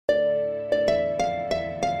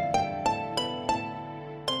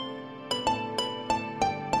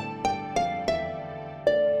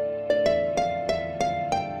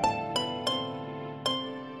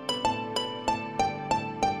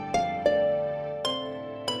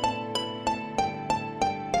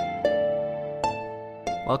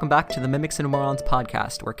Welcome back to the Mimics and Morons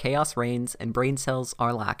podcast, where chaos reigns and brain cells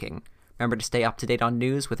are lacking. Remember to stay up to date on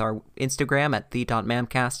news with our Instagram at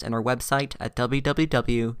the.mamcast and our website at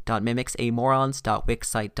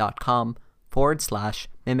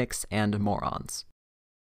www.mimicsamorons.wixsite.com/mimics and morons.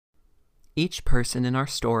 Each person in our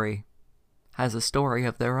story has a story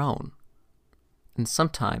of their own, and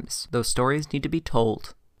sometimes those stories need to be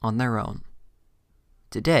told on their own.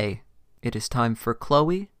 Today, it is time for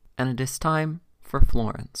Chloe, and it is time for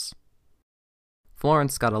Florence.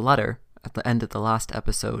 Florence got a letter at the end of the last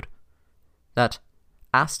episode that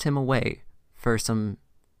asked him away for some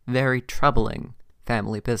very troubling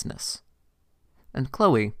family business. And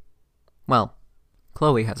Chloe has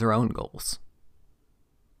her own goals.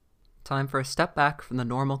 Time for a step back from the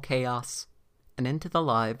normal chaos and into the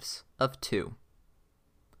lives of two.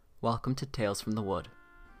 Welcome to Tales from the Wood.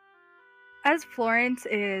 As Florence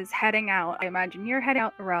is heading out, I imagine you're heading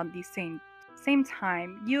out around the same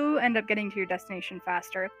time. You end up getting to your destination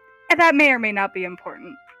faster. And that may or may not be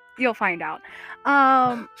important. You'll find out.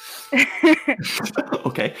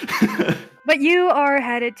 Okay. But you are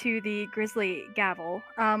headed to the Grizzly Gavel.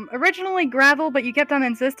 Originally Gravel, but you kept on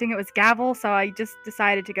insisting it was Gavel, so I just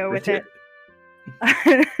decided to go with it.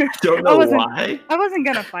 Don't know why. I wasn't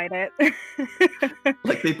gonna fight it.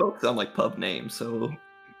 Like, they both sound like pub names, so...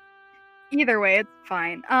 Either way, it's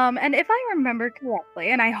fine. And if I remember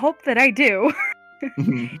correctly, and I hope that I do,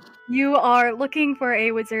 you are looking for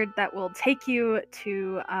a wizard that will take you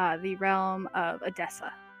to the realm of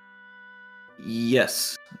Odessa.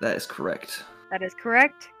 Yes, that is correct. That is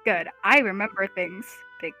correct? Good. I remember things.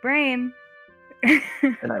 Big brain.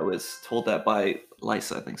 And I was told that by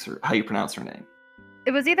Lysa, I think's how you pronounce her name.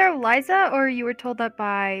 It was either Liza or you were told that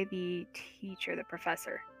by the teacher, the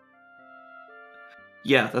professor.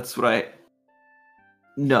 Yeah, that's what I...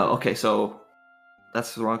 No, okay, so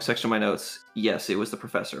that's the wrong section of my notes. Yes, it was the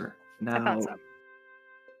professor. Now, I thought so.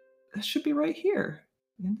 That should be right here.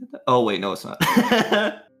 Oh, wait, no, it's not.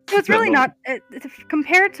 So it's really not,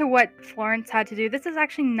 compared to what Florence had to do, this is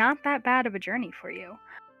actually not that bad of a journey for you.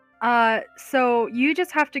 So you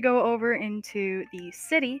just have to go over into the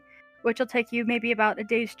city, which will take you maybe about a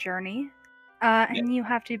day's journey. And you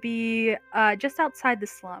have to be just outside the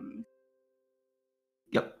slums.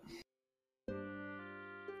 Yep.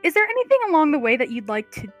 Is there anything along the way that you'd like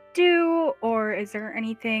to do, or is there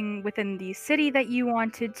anything within the city that you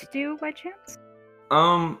wanted to do by chance?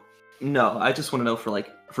 No, I just want to know for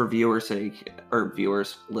viewers' sake, or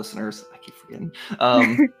listeners, I keep forgetting.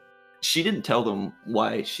 She didn't tell them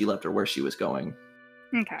why she left or where she was going.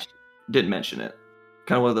 Okay. She didn't mention it.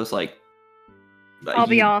 Kind of one of those I'll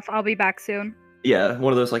be off, I'll be back soon. Yeah,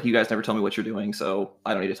 one of those you guys never tell me what you're doing, so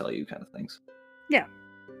I don't need to tell you kind of things. Yeah.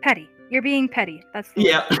 Petty. You're being petty. That's the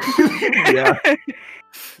yeah. Yeah.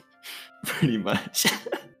 Pretty much.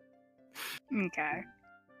 Okay.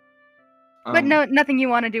 But no, nothing you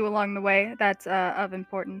want to do along the way that's of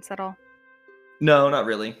importance at all? No, not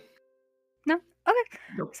really. No? Okay.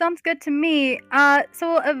 Nope. Sounds good to me.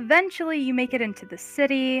 So eventually you make it into the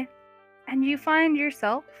city, and you find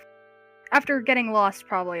yourself, after getting lost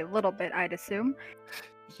probably a little bit, I'd assume,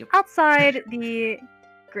 outside the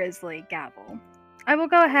Grizzly Gavel. I will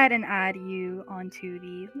go ahead and add you onto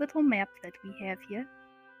the little map that we have here.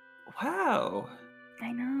 Wow.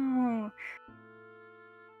 I know.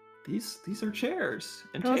 These are chairs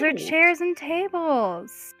and Those tables. are chairs and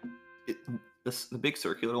tables. The big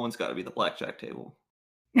circular one's got to be the blackjack table.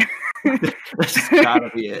 That's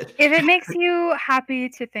gotta be it. If it makes you happy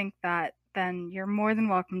to think that, then you're more than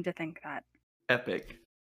welcome to think that. Epic.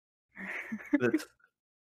 The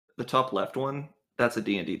top left one, that's a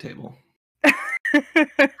D&D table.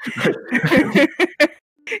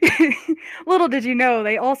 Little did you know,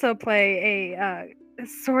 they also play a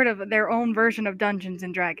sort of their own version of Dungeons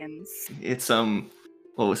and Dragons. It's what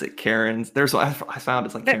was it? Karen's. There's I found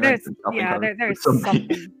it's like Karen's. There's something.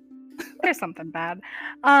 There's something bad.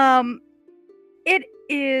 It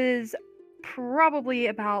is probably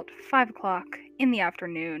about 5 o'clock in the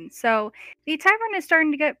afternoon, so the tavern is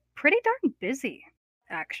starting to get pretty darn busy,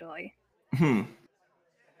 actually.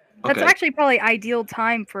 That's actually probably ideal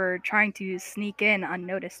time for trying to sneak in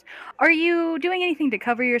unnoticed. Are you doing anything to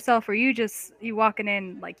cover yourself, or you walking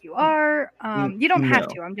in like you are? You don't have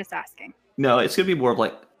to, I'm just asking. No, it's gonna be more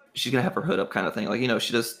of she's gonna have her hood up kind of thing.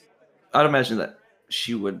 I'd imagine that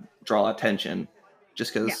she would draw attention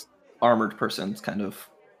just because armored person's kind of...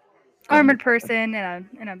 Armored person in a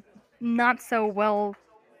not so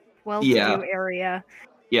well-to-do area.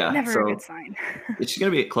 Yeah. Never a good sign. She's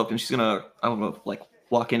gonna be cloaked, and she's gonna, I don't know,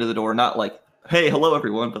 walk into the door, not hey, hello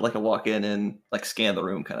everyone, but a walk in and scan the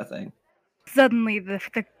room kind of thing. Suddenly, the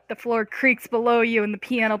floor creaks below you, and the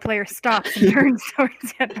piano player stops and turns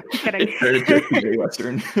towards you. No, I'm kidding. It turned into TJ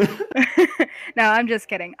Western. No, I'm just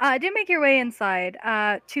kidding. Do make your way inside.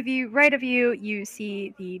 To the right of you, you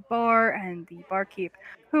see the bar and the barkeep,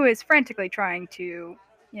 who is frantically trying to,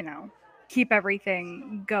 keep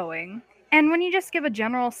everything going. And when you just give a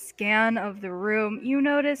general scan of the room, you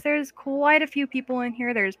notice there's quite a few people in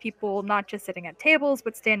here. There's people not just sitting at tables,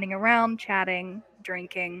 but standing around, chatting,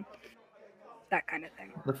 drinking, that kind of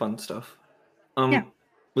thing. The fun stuff. Yeah.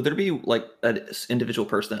 Would there be like an individual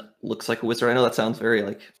person that looks like a wizard? I know that sounds very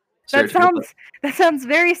like That stereotypical. sounds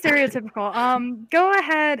very stereotypical. Go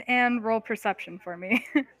ahead and roll perception for me.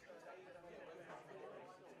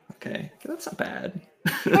 Okay, that's not bad.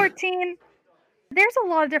 14. There's a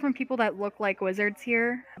lot of different people that look like wizards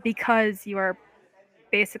here because you are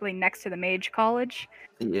basically next to the mage college.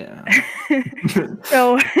 Yeah.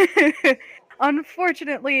 So,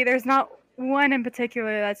 unfortunately, there's not one in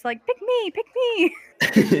particular that's like, pick me.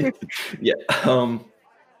 Yeah. I'm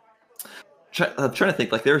trying to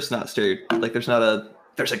think. Like, there's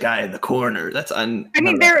a guy in the corner. That's I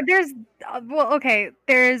mean, there's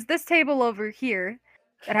there's this table over here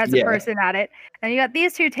that has a person at it, and you got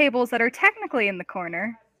these two tables that are technically in the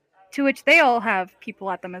corner, to which they all have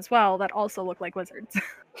people at them as well that also look like wizards.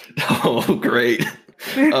 Oh, great.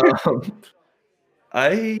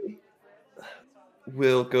 I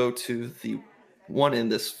will go to the one in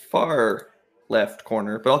this far left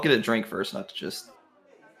corner, but I'll get a drink first, not to just...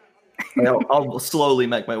 I'll slowly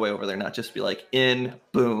make my way over there, not just be like, in,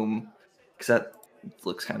 boom, because that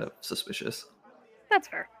looks kind of suspicious. That's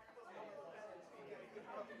fair.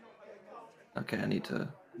 Okay, I need to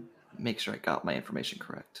make sure I got my information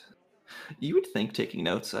correct. You would think taking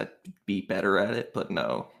notes I'd be better at it, but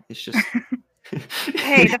no, it's just...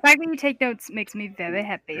 Hey, the fact that you take notes makes me very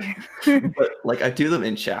happy. But like, I do them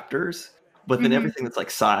in chapters, but then everything that's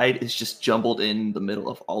like side is just jumbled in the middle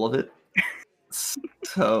of all of it.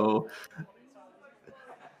 So,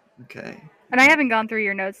 okay. And I haven't gone through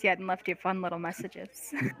your notes yet and left you fun little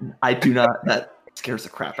messages. I do not. That scares the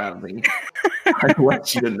crap out of me. I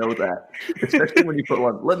want you to know that, especially when you put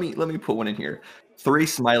one. Let me put one in here. 3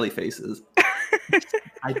 smiley faces.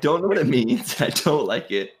 I don't know what it means. I don't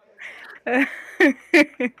like it. They're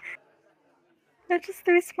just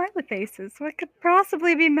 3 smiley faces. What could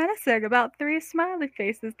possibly be menacing about 3 smiley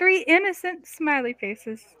faces? 3 innocent smiley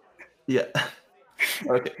faces. Yeah.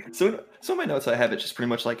 Okay. So in my notes I have it just pretty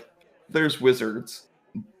much like, there's wizards,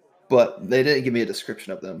 but they didn't give me a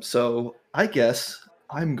description of them. So I guess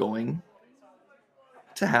I'm going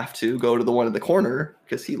to have to go to the one in the corner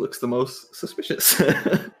because he looks the most suspicious.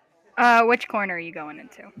 Which corner are you going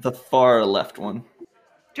into? The far left one.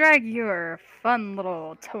 Drag your fun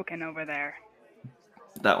little token over there.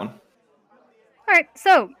 That one. Alright,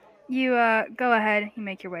 so you go ahead, you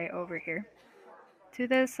make your way over here to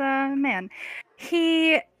this man.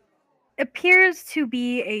 He appears to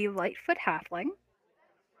be a Lightfoot halfling,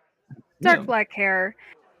 dark black hair,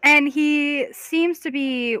 and he seems to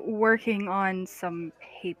be working on some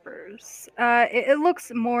papers. It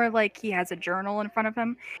looks more like he has a journal in front of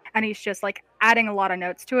him, and he's just like adding a lot of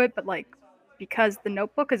notes to it, but like because the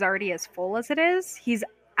notebook is already as full as it is, he's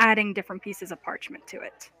adding different pieces of parchment to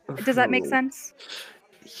it. Does that make sense?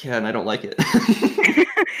 Yeah, and I don't like it.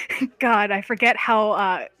 God, I forget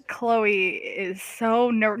how Chloe is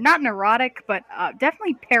so not neurotic, but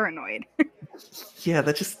definitely paranoid. Yeah,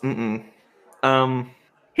 that just He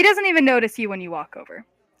doesn't even notice you when you walk over.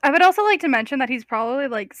 I would also like to mention that he's probably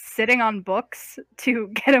like sitting on books to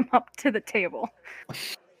get him up to the table.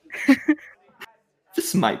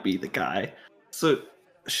 This might be the guy. So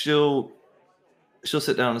she'll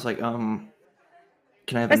sit down and is like, can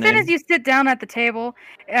I have a name? As soon as you sit down at the table,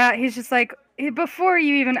 he's just like, before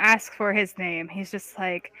you even ask for his name, he's just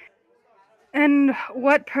like, and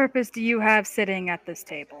what purpose do you have sitting at this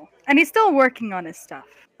table? And he's still working on his stuff.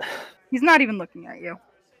 He's not even looking at you.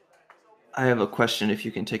 I have a question if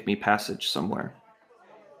you can take me passage somewhere.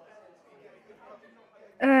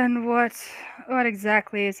 And what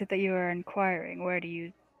exactly is it that you are inquiring? Where do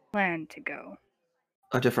you plan to go?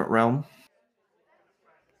 A different realm.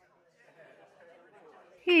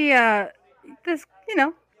 He, this,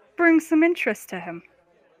 brings some interest to him.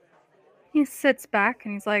 He sits back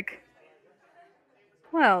and he's like,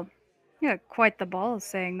 well, you got quite the balls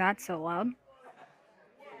saying that so loud.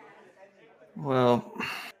 Well,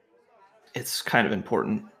 it's kind of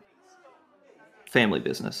important. Family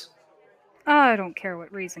business. I don't care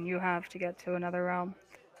what reason you have to get to another realm.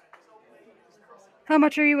 How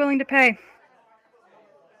much are you willing to pay?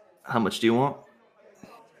 How much do you want?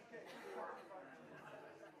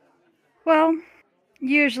 Well,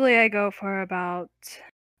 Usually I go for about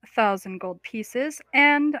 1,000 gold pieces,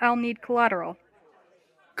 and I'll need collateral.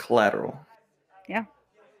 Collateral? Yeah.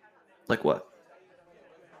 Like what?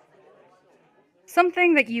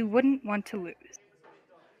 Something that you wouldn't want to lose.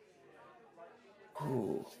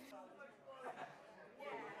 Ooh.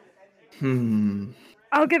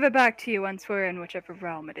 I'll give it back to you once we're in whichever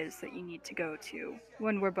realm it is that you need to go to,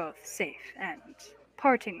 when we're both safe and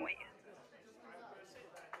parting ways.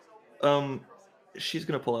 She's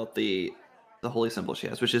gonna pull out the holy symbol she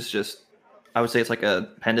has, which is just, I would say it's like a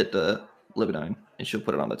pendant to Libidine, and she'll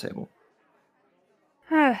put it on the table.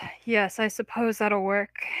 Yes, I suppose that'll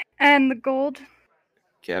work. And the gold?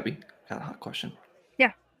 Gabby, got a hot question.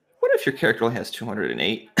 Yeah. What if your character only has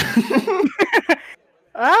 208?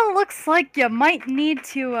 Well, looks like you might need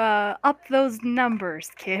to up those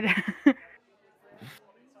numbers, kid.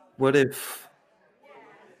 What if...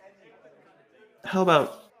 How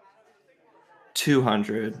about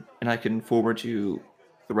 200, and I can forward you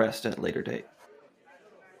the rest at a later date?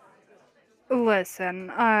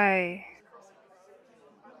 Listen,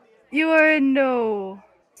 You are in no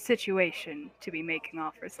situation to be making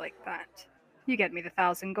offers like that. You get me the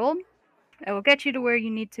 1,000 gold, I will get you to where you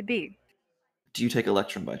need to be. Do you take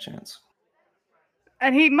Electrum by chance?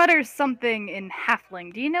 And he mutters something in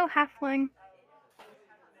Halfling. Do you know Halfling?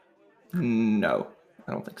 No,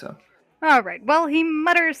 I don't think so. Alright, well, he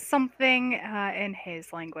mutters something in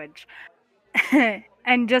his language.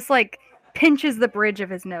 And just, like, pinches the bridge of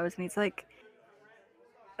his nose, and he's like,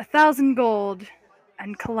 1,000 gold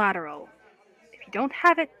and collateral. If you don't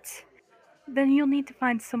have it, then you'll need to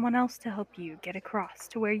find someone else to help you get across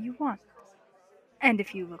to where you want. And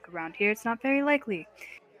if you look around here, it's not very likely.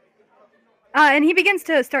 And he begins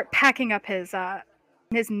to start packing up his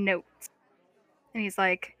notes. And he's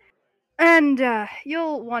like, and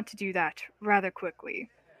you'll want to do that rather quickly.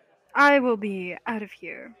 I will be out of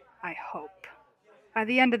here, I hope, by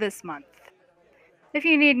the end of this month. If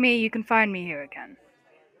you need me, you can find me here again.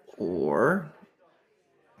 Or...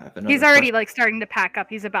 He's already like starting to pack up.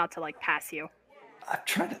 He's about to like pass you. I'm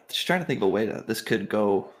trying to think of a way that this could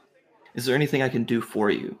go. Is there anything I can do for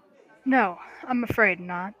you? No, I'm afraid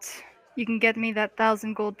not. You can get me that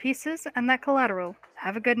 1,000 gold pieces and that collateral.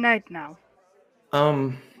 Have a good night now.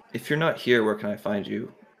 If you're not here, where can I find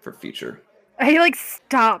you for future? He like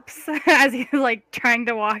stops as he's like trying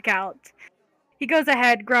to walk out. He goes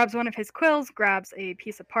ahead, grabs one of his quills, grabs a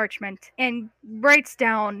piece of parchment, and writes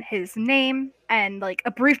down his name and like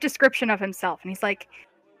a brief description of himself. And he's like,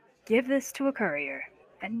 give this to a courier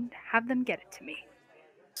and have them get it to me.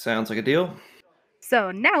 Sounds like a deal. So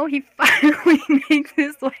now he finally makes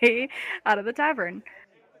his way out of the tavern.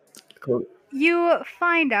 Cool. You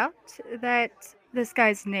find out that this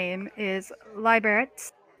guy's name is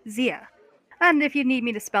Liberet Zia. And if you need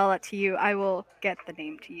me to spell it to you, I will get the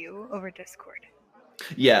name to you over Discord.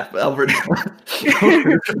 Yeah, Albert.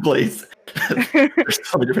 Please. There's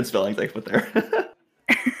so many different spellings I can put there.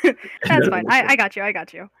 That's fine. I got you. I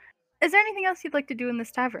got you. Is there anything else you'd like to do in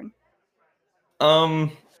this tavern? There's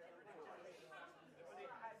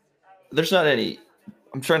not any.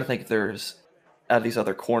 I'm trying to think if there's out of these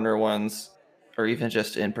other corner ones, or even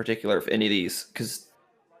just in particular, if any of these, because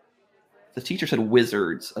the teacher said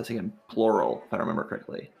wizards, I think in plural, if I remember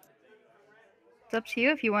correctly. It's up to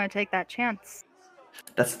you if you want to take that chance.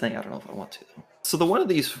 That's the thing. I don't know if I want to. So the one of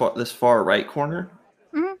these, this far right corner,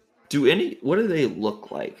 what do they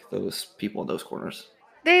look like? Those people in those corners.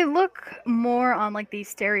 They look more on like the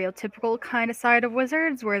stereotypical kind of side of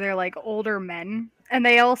wizards, where they're like older men, and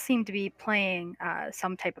they all seem to be playing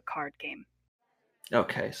some type of card game.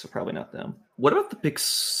 Okay, so probably not them. What about the big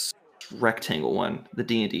rectangle one, the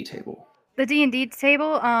D&D table? The D&D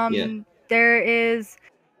table, yeah. There is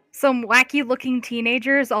some wacky-looking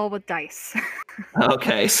teenagers, all with dice.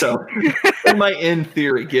 Okay, so it might, in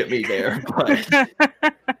theory, get me there, but...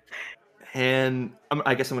 And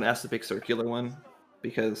I guess I'm going to ask the big circular one,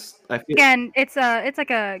 because I feel... Again, it's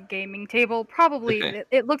like a gaming table. Probably, okay.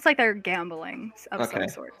 It looks like they're gambling of some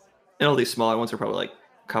sort. And all these smaller ones are probably like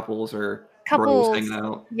couples or bros hanging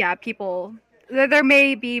out. Yeah, people. There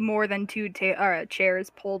may be more than two chairs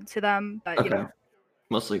pulled to them, but you know.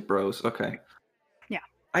 Mostly bros. Okay. Yeah.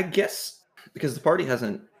 I guess because the party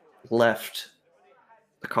hasn't left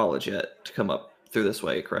the college yet to come up through this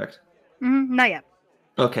way, correct? Not yet.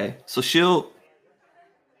 Okay, so she'll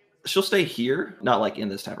stay here, not like in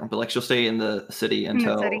this tavern, but like she'll stay in the city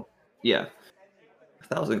until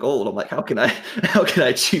 1,000 gold. I'm like, how can I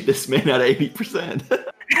cheat this man out of 80%?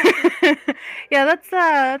 Yeah, that's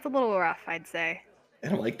a little rough, I'd say.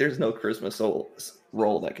 And I'm like, there's no charisma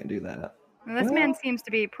roll that can do that. And this man seems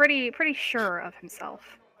to be pretty sure of himself.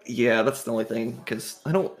 Yeah, that's the only thing, because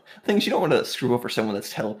you don't want to screw over someone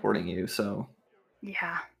that's teleporting you, so.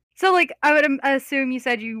 Yeah. So, like, I would assume you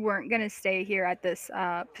said you weren't going to stay here at this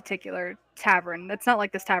particular tavern. That's not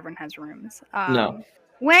like this tavern has rooms. No.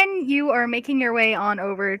 When you are making your way on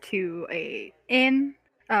over to a inn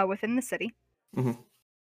within the city, Mm-hmm.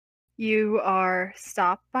 you are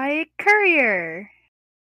stopped by a courier.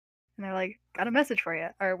 And they're like, got a message for you,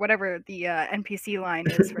 or whatever the NPC line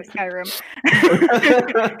is for Skyrim.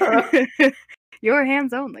 Your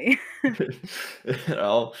hands only.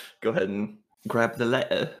 I'll go ahead and grab the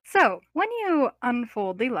letter. So, when you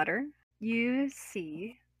unfold the letter, you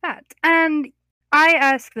see that. And I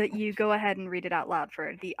ask that you go ahead and read it out loud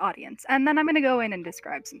for the audience, and then I'm going to go in and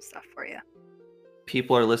describe some stuff for you.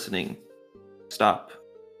 People are listening. Stop.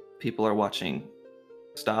 People are watching.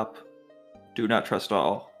 Stop. Do not trust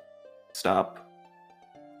all. Stop.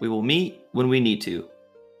 We will meet when we need to.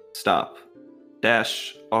 Stop.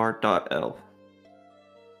 -r.l.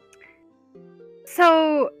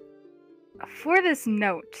 So, for this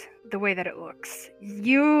note, the way that it looks,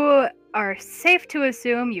 you are safe to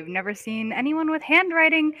assume you've never seen anyone with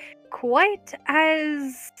handwriting quite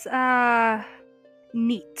as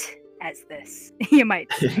neat as this, you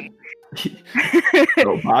might say.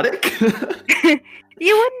 Robotic?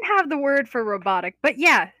 You wouldn't have the word for robotic, but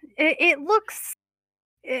yeah, it looks.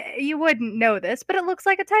 You wouldn't know this, but it looks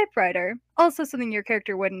like a typewriter. Also, something your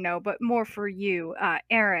character wouldn't know, but more for you,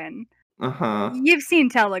 Aaron. Uh-huh. You've seen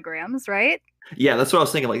telegrams, right? Yeah, that's what I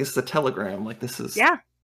was thinking. Like, this is a telegram. Like, this is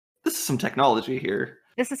some technology here.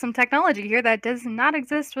 This is some technology here that does not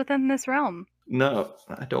exist within this realm. No,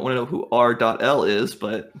 I don't want to know who R.L is,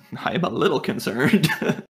 but I'm a little concerned.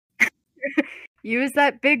 Use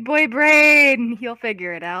that big boy brain. He'll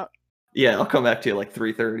figure it out. Yeah, I'll come back to you like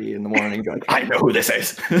 3:30 in the morning and be like, I know who this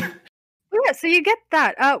is. Yeah, so you get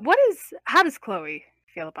that. How does Chloe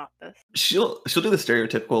feel about this? She'll do the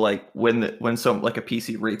stereotypical, like, when some, like, a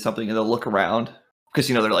PC reads something and they'll look around because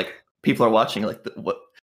they're like, people are watching, like, what.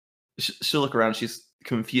 She'll look around, she's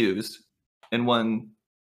confused, and when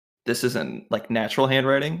this isn't like natural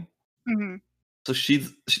handwriting, so she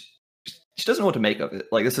doesn't know what to make of it.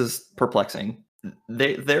 Like, this is perplexing.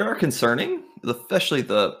 They are concerning, especially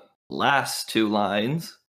the last two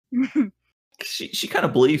lines. She kind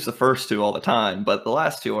of believes the first two all the time, but the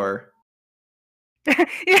last two are.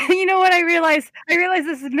 You know what I realized? I realized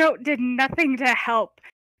this note did nothing to help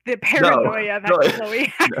the paranoia that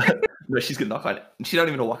Chloe had. No, she's gonna knock on it. She's not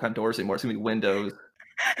even gonna walk on doors anymore. It's gonna be windows.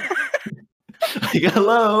 Like,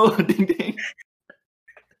 hello, ding ding.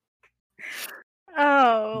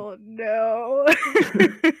 Oh no.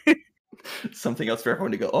 Something else for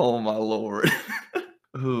everyone to go, oh my lord.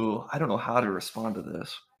 Ooh, I don't know how to respond to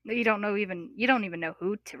this. You don't even know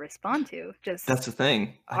who to respond to. Just that's the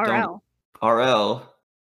thing. RL. RL.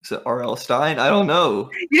 Is it RL Stein? I don't know.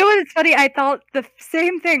 You know what? It's funny. I thought the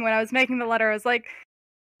same thing when I was making the letter. I was like,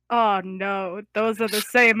 oh no, those are the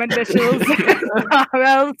same initials as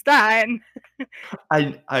RL Stein.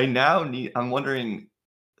 I'm wondering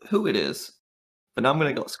who it is. But now I'm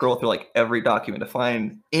going to scroll through like every document to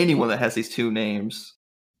find anyone that has these two names.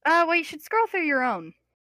 Well, you should scroll through your own.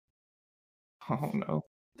 Oh no.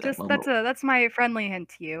 That's my friendly hint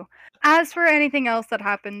to you. As for anything else that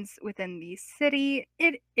happens within the city,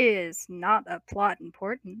 it is not of plot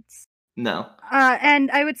importance. No.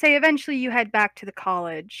 And I would say eventually you head back to the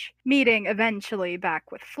college, meeting eventually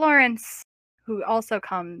back with Florence, who also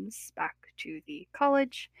comes back to the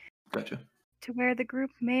college. Gotcha. To where the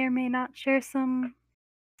group may or may not share some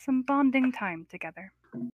bonding time together.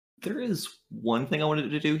 There is one thing I wanted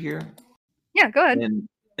to do here. Yeah, go ahead.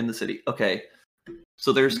 In the city. Okay.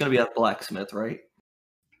 So there's going to be a blacksmith, right?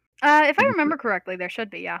 If I remember correctly, there should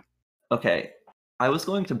be, yeah. Okay. I was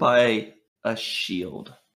going to buy a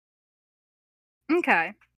shield.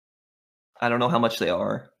 Okay. I don't know how much they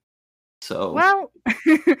are. So. Well.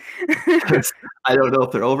 I don't know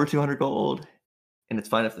if they're over 200 gold. And it's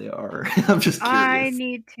fine if they are. I'm just curious. I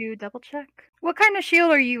need to double check. What kind of shield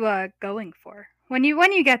are you going for? When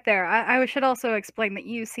you get there, I should also explain that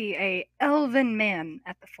you see a elven man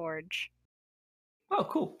at the forge. Oh,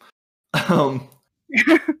 cool.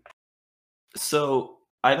 So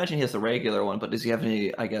I imagine he has the regular one, but does he have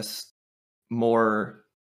any, I guess, more,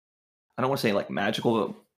 I don't want to say like magical,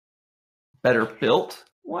 but better built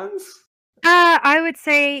ones? I would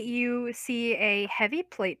say you see a heavy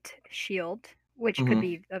plate shield, which could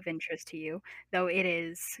be of interest to you, though it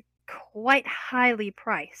is quite highly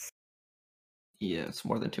priced. Yeah, it's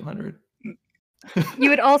more than 200. You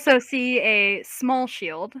would also see a small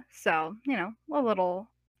shield, so, a little,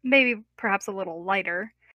 maybe perhaps a little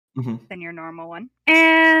lighter, than your normal one.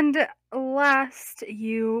 And last,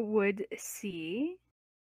 you would see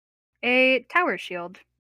a tower shield.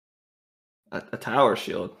 A tower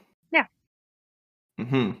shield. Yeah.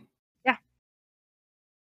 Yeah.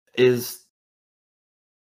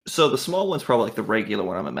 So the small one's probably like the regular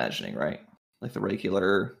one I'm imagining, right? Like the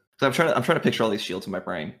regular. So I'm trying to picture all these shields in my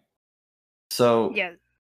brain. So yeah,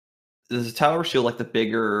 is a tower shield like the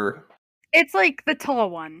bigger? It's like the tall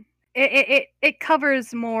one. It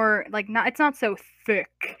covers more, like, not, it's not so thick,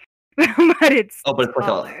 but it's but it's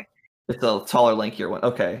taller. like it's a taller, lankier one.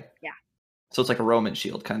 Okay. Yeah. So it's like a Roman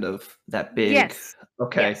shield, kind of that big. Yes.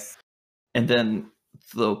 Okay. Yes. And then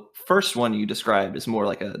the first one you described is more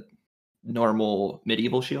like a normal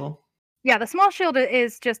medieval shield. Yeah, the small shield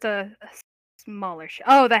is just a smaller shield.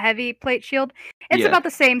 Oh, the heavy plate shield. It's about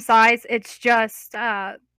the same size. It's just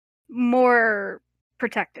more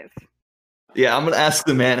protective. Yeah, I'm gonna ask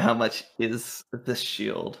the man how much is this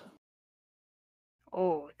shield.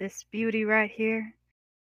 Oh, this beauty right here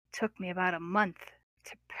took me about a month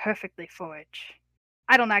to perfectly forge.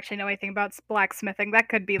 I don't actually know anything about blacksmithing. That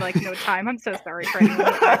could be like no time. I'm so sorry for anyone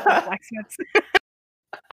who actually blacksmiths.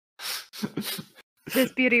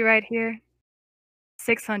 This beauty right here,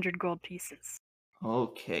 600 gold pieces.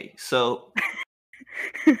 Okay, so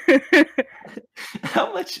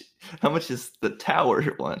how much is the tower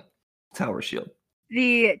one? Tower shield.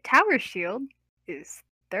 The tower shield is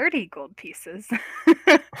 30 gold pieces.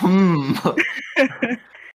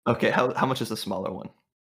 Okay, how much is the smaller one?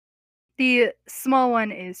 The small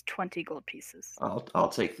one is 20 gold pieces. I'll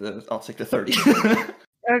take the 30.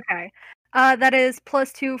 Okay. That is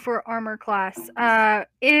 +2 for armor class.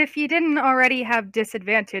 If you didn't already have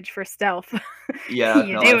disadvantage for stealth, yeah,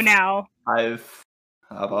 you do now. I've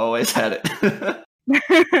always had it.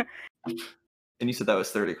 And you said that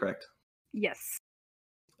was 30, correct? Yes.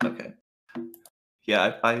 Okay.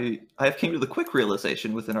 Yeah, I have came to the quick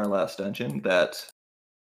realization within our last dungeon that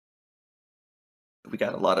we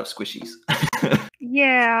got a lot of squishies.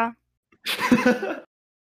 Yeah.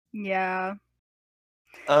 Yeah.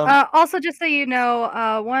 Also, just so you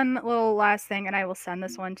know, one little last thing, and I will send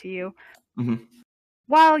this one to you.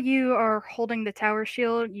 While you are holding the tower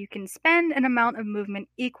shield, you can spend an amount of movement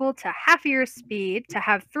equal to half your speed to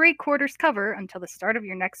have 3/4 cover until the start of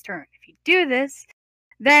your next turn. If you do this,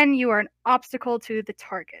 then you are an obstacle to the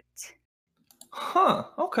target. Huh,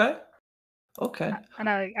 okay. Okay. And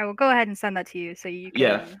I will go ahead and send that to you so you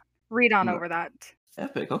can read on over that.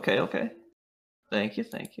 Epic, okay. Thank you.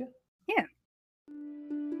 Yeah.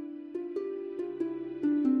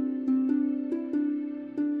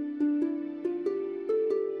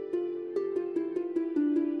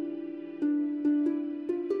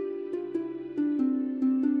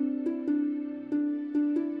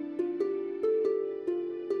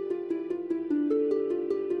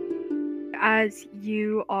 As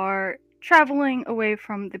you are traveling away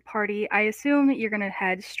from the party, I assume that you're going to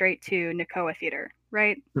head straight to Nakoa Theater,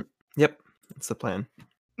 right? Yep, that's the plan.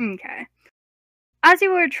 Okay. As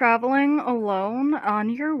you are traveling alone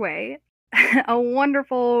on your way, a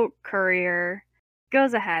wonderful courier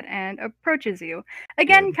goes ahead and approaches you.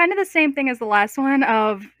 Again, kind of the same thing as the last one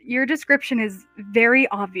of your description is very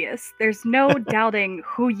obvious. There's no doubting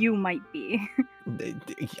who you might be.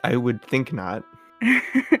 I would think not.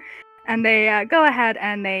 And they go ahead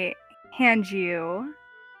and they hand you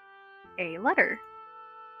a letter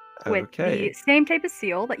with the same type of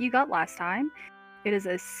seal that you got last time. It is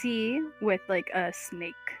a C with like a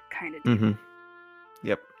snake kind of deal.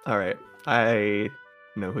 Yep. All right. I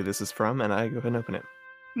know who this is from, and I go ahead and open it.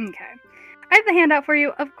 Okay. I have the handout for you.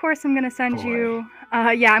 Of course, I'm going to send you...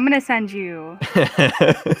 I'm going to send you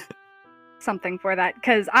something for that,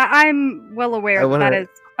 because I'm well aware that is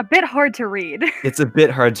a bit hard to read. It's a bit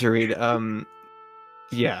hard to read.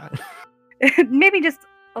 Yeah. Maybe just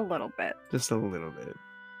a little bit. Just a little bit.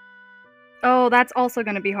 Oh, that's also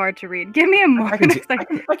going to be hard to read. Give me a moment.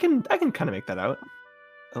 I can kind of make that out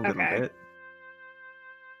a little bit.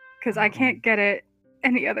 Because I can't get it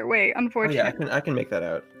any other way, unfortunately. Oh, yeah, I can make that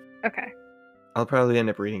out. Okay. I'll probably end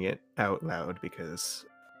up reading it out loud because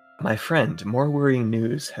my friend, More Worrying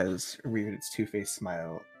News, has reared its two-faced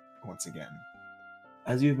smile once again.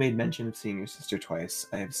 As you have made mention of seeing your sister twice,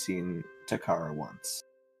 I have seen Takara once.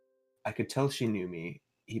 I could tell she knew me,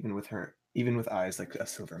 even with eyes like a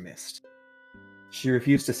silver mist. She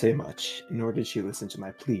refused to say much, nor did she listen to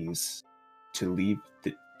my pleas to leave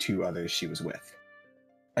the two others she was with.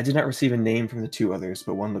 I did not receive a name from the two others,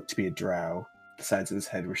 but one looked to be a drow. The sides of his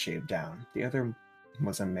head were shaved down. The other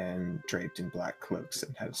was a man draped in black cloaks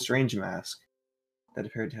and had a strange mask that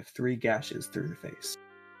appeared to have 3 gashes through the face.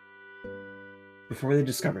 Before they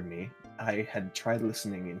discovered me, I had tried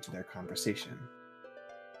listening into their conversation.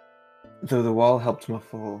 Though the wall helped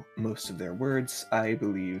muffle most of their words, I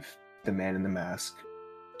believe the man in the mask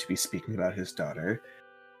to be speaking about his daughter,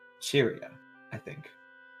 Sharia, I think.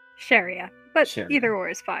 Sharia, but Sharia. either or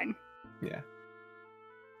is fine. Yeah.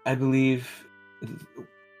 I believe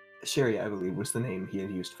Sharia, was the name he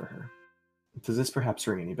had used for her. Does this perhaps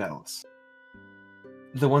ring any bells?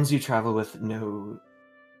 The ones you travel with no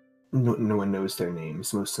one knows their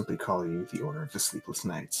names. Most simply call you the Order of the Sleepless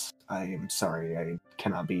Nights. I am sorry, I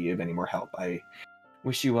cannot be of any more help. I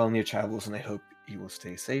wish you well in your travels, and I hope you will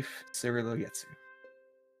stay safe. Cyrilo Yetsu.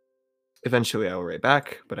 Eventually I will write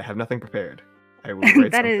back, but I have nothing prepared. I will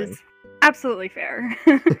write That something. is absolutely fair.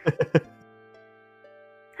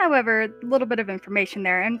 However, a little bit of information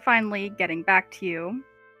there, and finally getting back to you.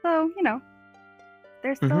 So,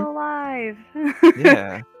 they're still alive.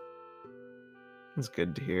 Yeah. It's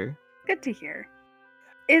good to hear. Good to hear.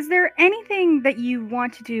 Is there anything that you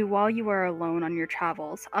want to do while you are alone on your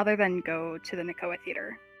travels, other than go to the Nakoa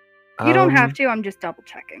Theater? You don't have to, I'm just double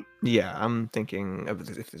checking. Yeah, I'm thinking of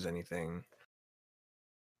if there's anything.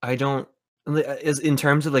 I don't... In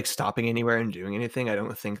terms of, stopping anywhere and doing anything, I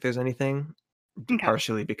don't think there's anything. Okay.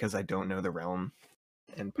 Partially because I don't know the realm,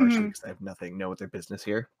 and partially because I have no other business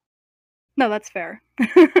here. No, that's fair.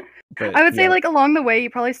 But, I would say, along the way, you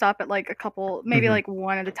probably stop at, a couple, maybe,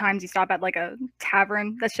 one of the times you stop at, a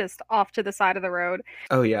tavern that's just off to the side of the road.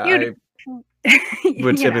 Oh, yeah, I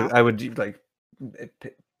would,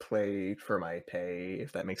 play for my pay,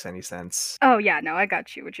 if that makes any sense. Oh, yeah, no, I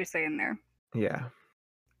got you, what you're saying there. Yeah.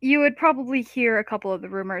 You would probably hear a couple of the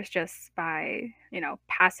rumors just by,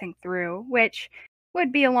 passing through, which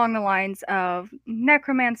would be along the lines of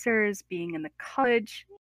necromancers being in the college,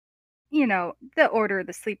 the Order of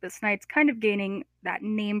the Sleepless Nights kind of gaining that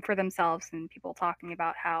name for themselves, and people talking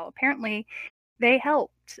about how apparently they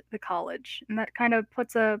helped the college, and that kind of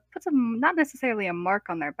puts a not necessarily a mark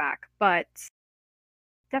on their back, but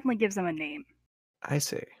definitely gives them a name. I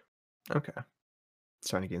see. Okay. It's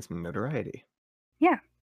trying to gain some notoriety. Yeah.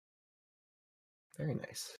 Very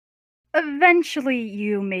nice. Eventually,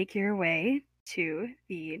 you make your way to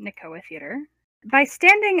the Nakoa Theater. By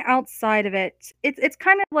standing outside of it, it's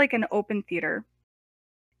kind of like an open theater,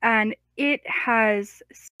 and it has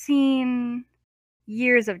seen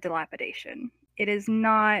years of dilapidation. It is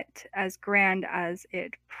not as grand as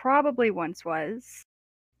it probably once was.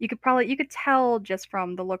 You could tell just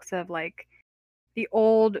from the looks of the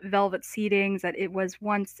old velvet seatings that it was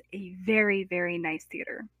once a very, very nice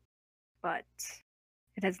theater, but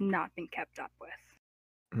it has not been kept up with.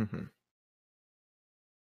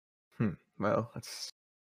 Well, that's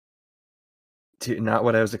not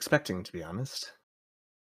what I was expecting, to be honest.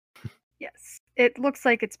 Yes, it looks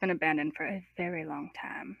like it's been abandoned for a very long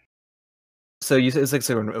time. So you said it's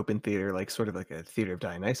sort of an open theater, sort of like a Theater of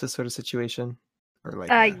Dionysus sort of situation, or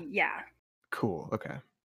yeah. Cool. Okay.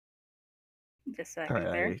 Just a second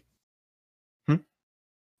there.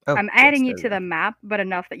 Oh, I'm adding you to the map, but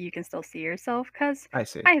enough that you can still see yourself, because I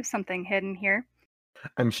see. I have something hidden here.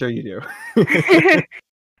 I'm sure you do.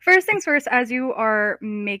 First things first, as you are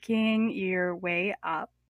making your way up,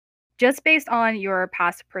 just based on your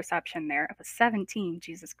passive perception there of a 17,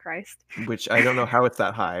 Jesus Christ. Which I don't know how it's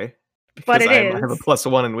that high. But I have a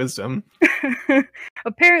 +1 in wisdom.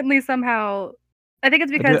 Apparently, somehow, I think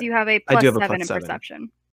it's because you have a +7 in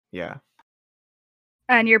perception. Yeah.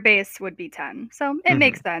 And your base would be 10, so it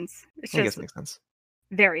makes sense. It's just makes sense.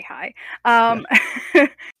 Very high.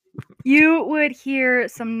 You would hear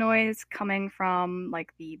some noise coming from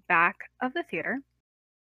the back of the theater.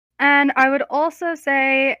 And I would also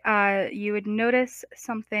say you would notice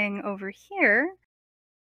something over here.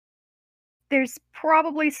 There's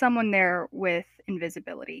probably someone there with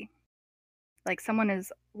invisibility. Someone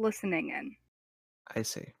is listening in. I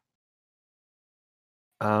see.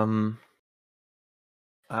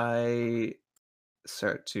 I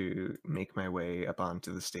start to make my way up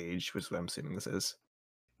onto the stage, which is what I'm assuming this is.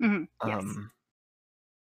 Yes.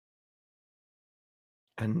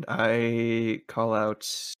 And I call out,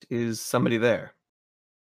 "Is somebody there?"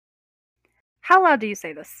 How loud do you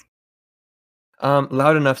say this?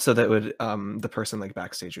 Loud enough so that would the person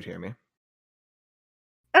backstage would hear me.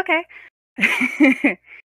 Okay.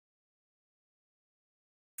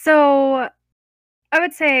 So I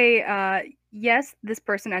would say yes, this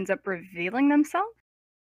person ends up revealing themselves,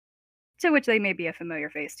 to which they may be a familiar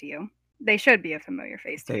face to you. They should be a familiar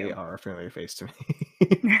face to you. They are a familiar face to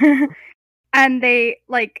me. And they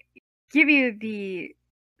give you the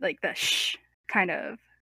the shh kind of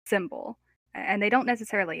symbol, and they don't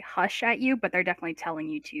necessarily hush at you, but they're definitely telling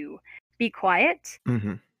you to be quiet.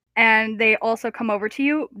 And they also come over to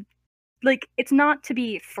you like it's not to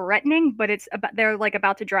be threatening, but it's about they're like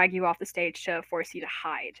about to drag you off the stage to force you to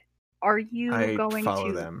hide. Are you I going follow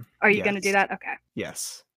to? them. Are you going to do Yes. that? Okay.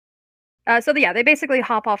 Yes. So yeah, they basically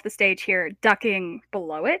hop off the stage here, ducking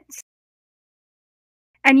below it,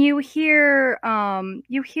 and you hear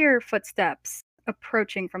footsteps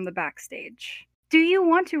approaching from the backstage. Do you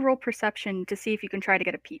want to roll perception to see if you can try to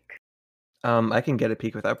get a peek? I can get a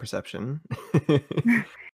peek without perception.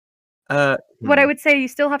 What I would say, you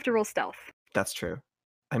still have to roll stealth. That's true.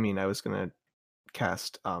 I mean, I was gonna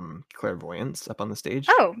cast clairvoyance up on the stage.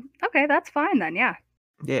 Oh, okay, that's fine then. Yeah.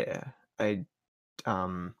 Yeah. I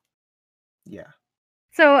yeah.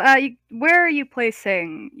 So, where are you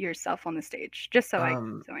placing yourself on the stage? Just so I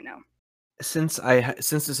know. Since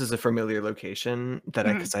since this is a familiar location that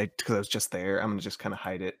Mhm. because I was just there, I'm gonna just kind of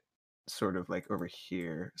hide it, sort of like over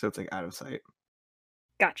here, so it's like out of sight.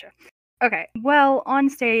 Gotcha. Okay. Well, on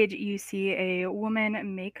stage, you see a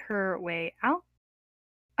woman make her way out.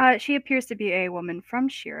 She appears to be a woman from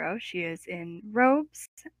Shiro. She is in robes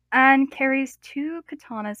and carries two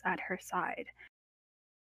katanas at her side.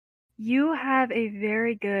 You have a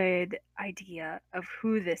very good idea of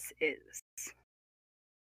who this is.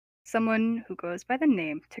 Someone who goes by the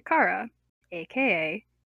name Takara, aka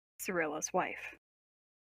Cirilla's wife.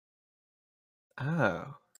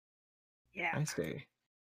 Oh, Yeah. I see.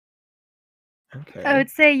 I Okay. would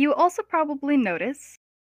say you also probably notice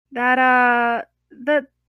that the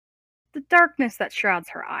darkness that shrouds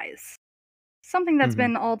her eyes. Something that's Mhm.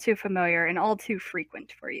 been all too familiar and all too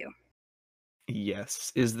frequent for you.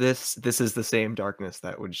 Yes. Is this is the same darkness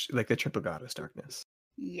that would like the triple goddess darkness?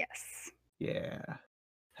 Yes. Yeah.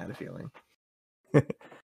 Had a feeling.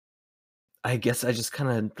 I guess I just kind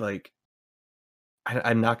of like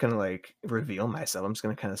I'm not gonna like reveal myself. I'm just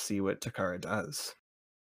gonna kind of see what Takara does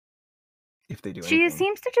if they do She anything.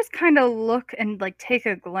 seems to just kind of look and like take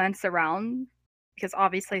a glance around because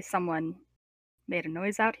obviously someone made a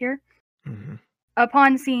noise out here. Hmm.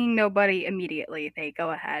 Upon seeing nobody immediately, they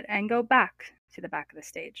go ahead and go back to the back of the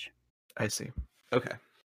stage. I see. Okay.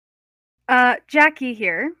 Jackie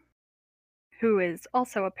here, who is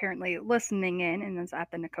also apparently listening in and is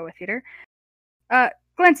at the Nakoa Theater,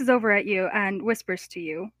 glances over at you and whispers to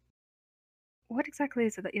you, "What exactly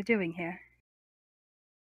is it that you're doing here?"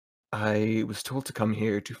 I was told to come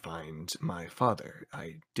here to find my father.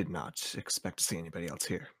 I did not expect to see anybody else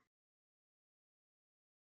here.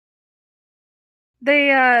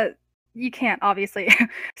 You can't, obviously.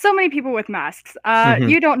 So many people with masks. Mhm.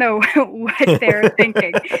 You don't know what they're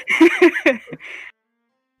thinking.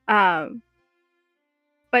 Um,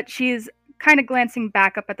 but she's kind of glancing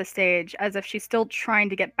back up at the stage as if she's still trying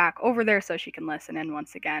to get back over there so she can listen in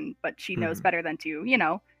once again. But she knows Mhm. better than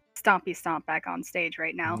to, stompy stomp back on stage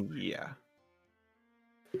right now. Yeah.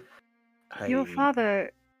 Your I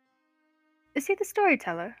father, is he the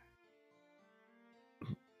storyteller?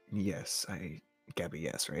 yes, Gabby,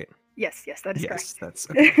 yes, right? Yes, that is Yes, correct. that's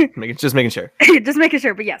okay. Just making sure. Just making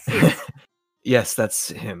sure, but yes, he is. Yes, that's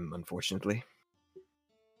him, unfortunately.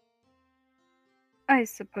 I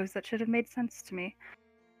suppose that should have made sense to me.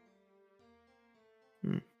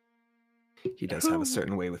 He does have a Who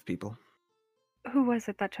certain way with people. who was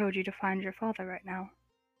it that told you to find your father right now?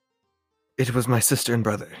 It was my sister and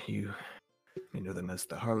brother. You may know them as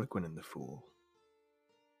the Harlequin and the Fool.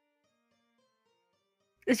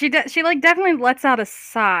 She like definitely lets out a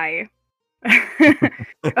sigh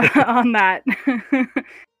on that.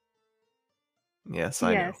 Yes,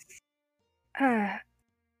 I know. Yes. Uh,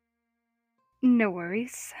 no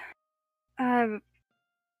worries. Uh,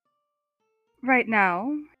 right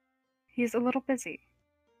now, he's a little busy.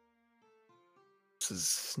 This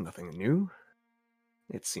is nothing new.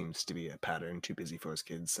 It seems to be a pattern. Too busy for his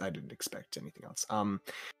kids. I didn't expect anything else.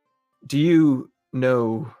 Do you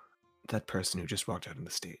know that person who just walked out on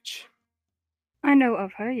the stage? I know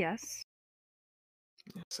of her, yes.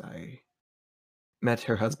 Yes, I met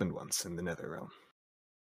her husband once in the Netherrealm.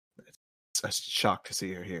 It's a shock to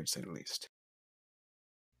see her here, to say the least.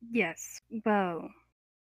 Yes, well,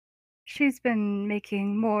 she's been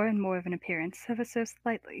making more and more of an appearance ever so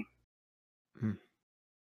slightly.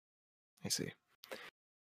 I see.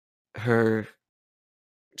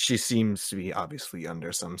 She seems to be obviously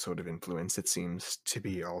under some sort of influence. It seems to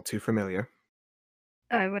be all too familiar.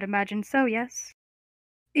 I would imagine so, yes.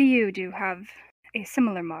 You do have a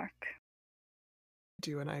similar mark.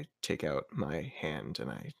 And I take out my hand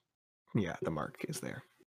and yeah, the mark is there.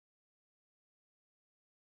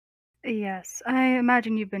 Yes, I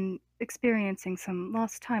imagine you've been experiencing some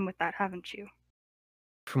lost time with that, haven't you?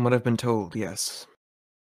 From what I've been told, yes.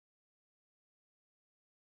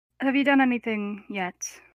 Have you done anything yet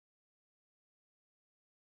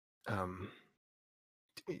Um,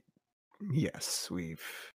 yes, we've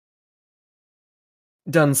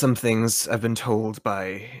done some things, I've been told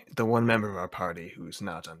by the one member of our party who's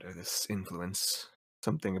not under this influence.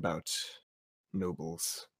 Something about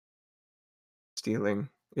nobles stealing.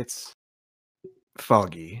 It's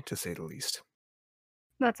foggy, to say the least.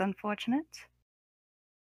 That's unfortunate.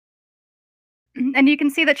 And you can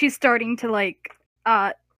see that she's starting to, like,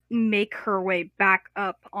 make her way back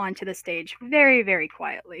up onto the stage very, very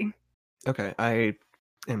quietly. Okay, I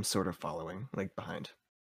am sort of following, like, behind.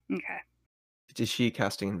 Okay. Is she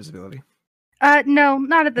casting invisibility? No,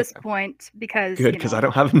 not at this Okay. point, because, Good, because I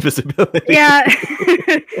don't have invisibility. Yeah.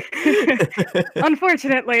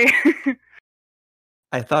 Unfortunately.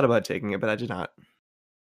 I thought about taking it, but I did not.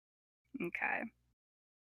 Okay.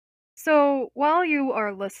 So, while you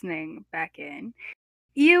are listening back in,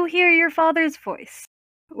 you hear your father's voice,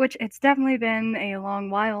 which it's definitely been a long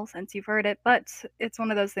while since you've heard it, but it's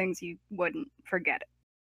one of those things you wouldn't forget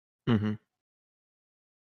it. Mm-hmm.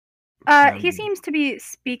 He seems to be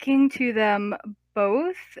speaking to them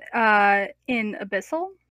both in Abyssal.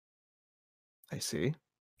 I see.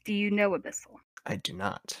 Do you know Abyssal? I do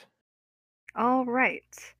not. All right.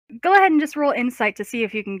 Go ahead and just roll insight to see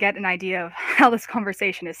if you can get an idea of how this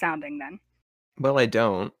conversation is sounding then. Well, I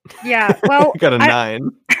don't. Yeah, well, I got a 9.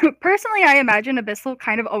 Personally, I imagine Abyssal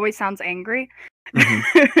kind of always sounds angry.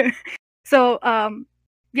 Mm-hmm. So,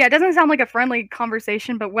 yeah, it doesn't sound like a friendly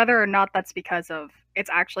conversation, but whether or not that's because of it's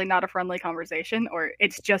actually not a friendly conversation or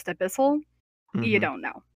it's just Abyssal, you Mm-hmm. don't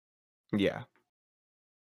know. Yeah.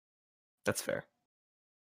 That's fair.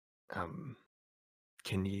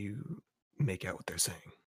 Can you make out what they're saying?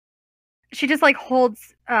 She just like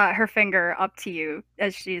holds her finger up to you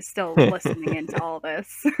as she's still listening into all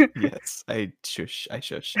this. Yes, I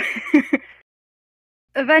shush.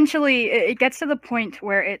 Eventually, it gets to the point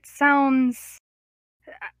where it sounds.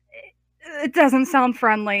 It doesn't sound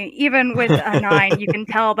friendly. Even with a 9, you can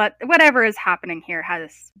tell that whatever is happening here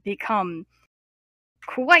has become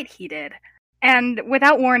quite heated. And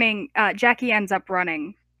without warning, Jackie ends up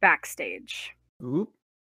running backstage. Oop.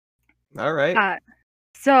 All right.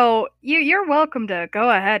 So you're welcome to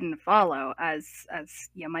go ahead and follow as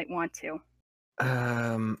you might want to.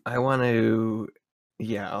 I want to.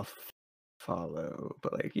 Yeah, I'll follow.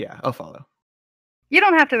 But like, yeah, I'll follow. You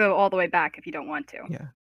don't have to go all the way back if you don't want to. Yeah.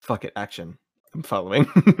 Fuck it. Action. I'm following.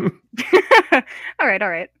 All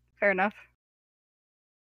right. Fair enough.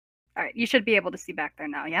 All right, you should be able to see back there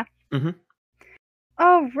now, yeah? Mm-hmm.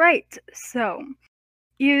 All right, so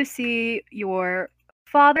you see your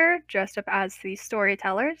father dressed up as the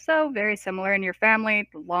storyteller, so very similar in your family,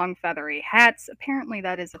 the long feathery hats. Apparently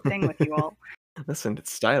that is a thing with you all. Listen,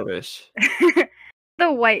 it's stylish.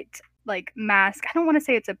 The white, like, mask. I don't want to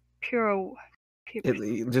say it's a puro...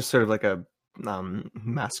 Just sort of like a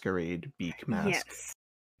masquerade beak mask.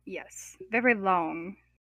 Yes. Very long.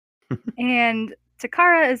 And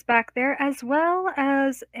Takara is back there, as well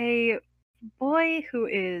as a boy who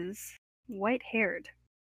is white-haired.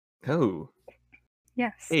 Oh.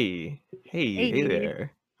 Yes. Hey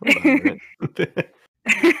there. Hold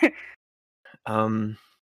on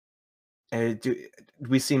a minute. Do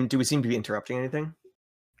we seem to be interrupting anything?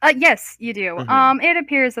 Yes, you do. Mm-hmm. It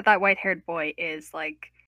appears that white-haired boy is,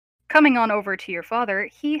 like, coming on over to your father.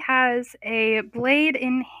 He has a blade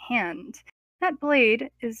in hand. That blade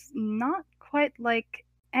is not quite like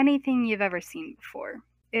anything you've ever seen before.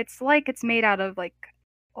 It's like it's made out of, like,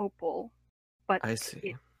 opal, but I see.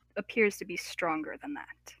 It appears to be stronger than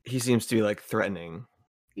that. He seems to be, like, threatening.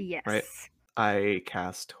 Yes. Right? I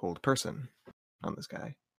cast Hold Person on this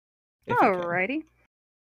guy. Alrighty.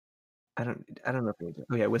 I don't know if we do.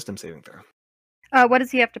 Oh yeah, Wisdom saving throw. What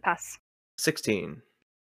does he have to pass? 16.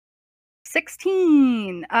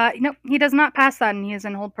 16! No, he does not pass that, and he is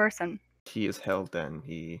in Hold Person. He is held then.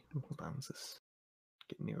 Hold on, is this...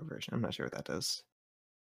 Get newer version. I'm not sure what that does.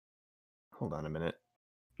 Hold on a minute.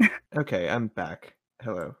 Okay, I'm back.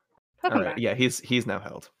 Hello. Welcome Alright, back. yeah, he's now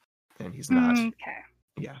held. And he's not. Okay.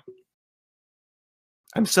 Yeah.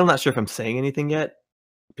 I'm still not sure if I'm saying anything yet,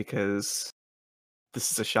 because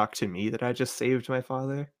this is a shock to me that I just saved my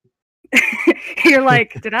father. You're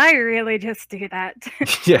like, did I really just do that?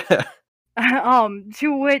 Yeah.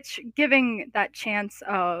 To which, giving that chance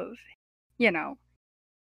of,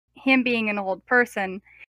 him being an old person,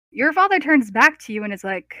 your father turns back to you and is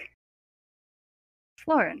like,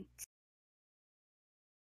 Florence,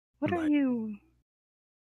 what are you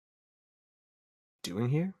doing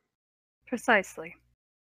here? Precisely.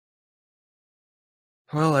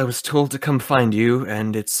 Well, I was told to come find you,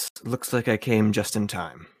 and it looks like I came just in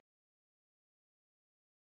time.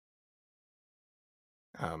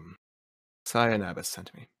 Saya and Abbas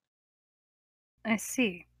sent me. I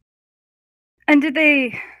see. And did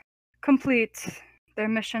they complete their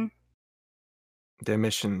mission? Their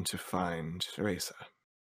mission to find Reza.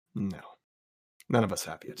 No. None of us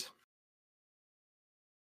have yet.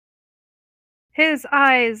 His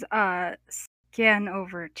eyes scan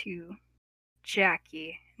over to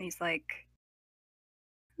Jackie, and he's like,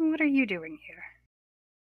 "What are you doing here?"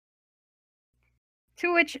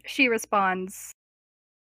 To which she responds,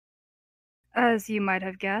 "As you might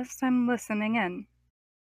have guessed, I'm listening in.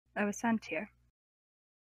 I was sent here."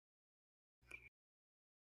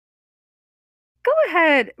 Go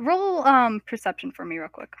ahead, roll perception for me real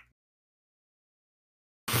quick.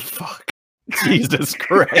 Fuck. Jesus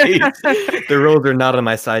Christ. The rolls are not on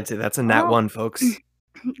my side today. That's a nat 1, folks.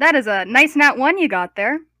 That is a nice nat 1 you got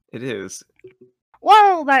there. It is.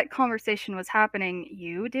 While that conversation was happening,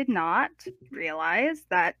 you did not realize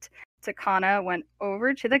that Takana went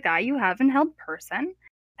over to the guy you haven't held person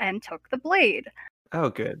and took the blade. Oh,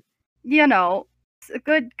 good. You know,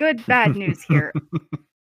 good, bad news here.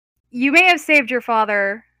 You may have saved your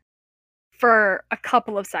father for a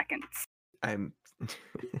couple of seconds.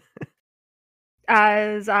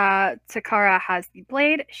 As Takara has the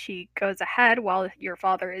blade, she goes ahead while your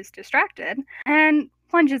father is distracted and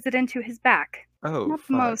plunges it into his back. Oh, not fuck.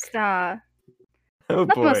 the most, not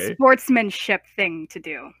the most sportsmanship thing to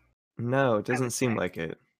do. No, it doesn't seem like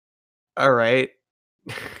it. All right.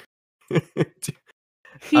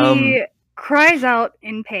 He cries out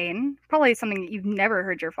in pain, probably something that you've never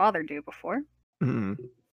heard your father do before. Mm-hmm.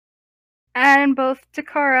 And both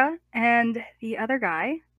Takara and the other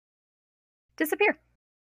guy disappear.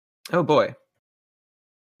 Oh boy.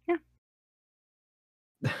 Yeah.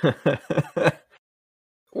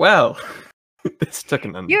 Well, this took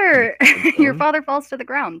an your father falls to the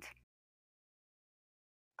ground.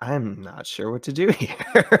 I'm not sure what to do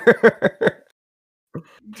here.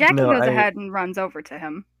 Jackie goes ahead and runs over to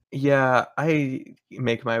him. Yeah, I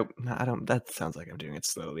make my. No, I don't. That sounds like I'm doing it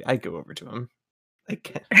slowly. I go over to him. I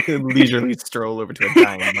can't leisurely stroll over to a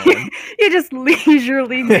dying man. You just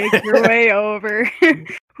leisurely make your way over.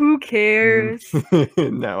 Who cares?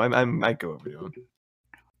 No, I go over to him.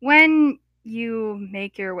 When you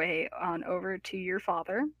make your way on over to your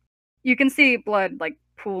father, you can see blood like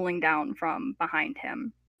pooling down from behind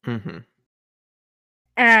him. Mm-hmm.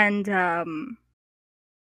 And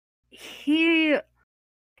he,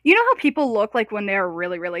 you know how people look like when they're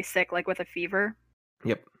really, really sick, like with a fever?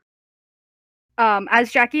 Yep.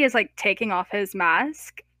 As Jackie is like taking off his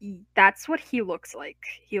mask, that's what he looks like.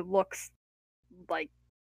 He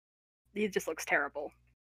just looks terrible.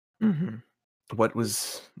 Mm-hmm. What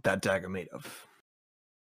was that dagger made of?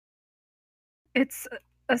 It's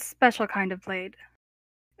a special kind of blade.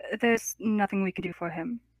 There's nothing we can do for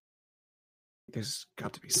him. There's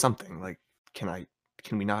got to be something. Like, can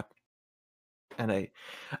we not? And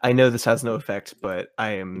I know this has no effect, but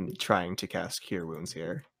I am trying to cast Cure Wounds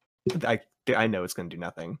here. I know it's going to do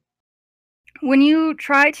nothing. When you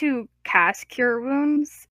try to cast Cure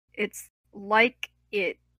Wounds, it's like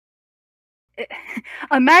it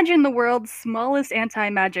imagine the world's smallest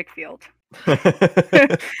anti-magic field.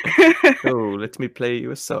 Oh, let me play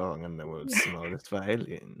you a song on the world's smallest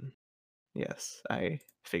violin. Yes, I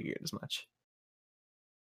figured as much.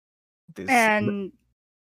 And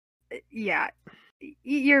yeah,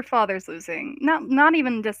 your father's losing. Not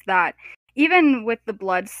even just that. Even with the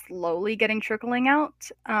blood slowly trickling out,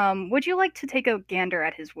 would you like to take a gander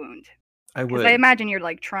at his wound? I would. Because I imagine you're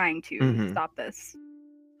like trying to stop this.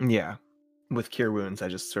 Yeah. With Cure Wounds, I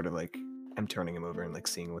just sort of like I'm turning him over and like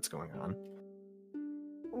seeing what's going on.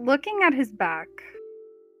 Looking at his back,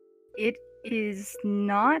 it is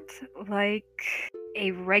not like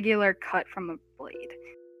a regular cut from a blade.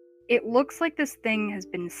 It looks like this thing has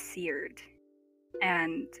been seared,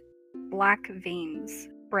 and black veins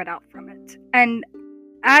spread out from it. And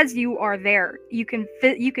as you are there, you can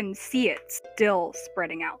see it still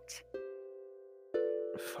spreading out.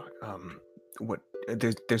 Fuck. What?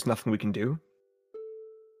 There's nothing we can do?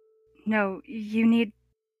 No, you need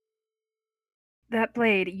that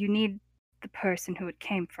blade. You need the person who it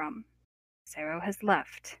came from. Zero has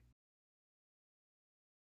left.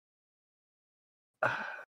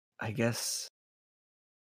 I guess.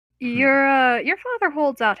 Your father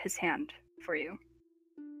holds out his hand for you.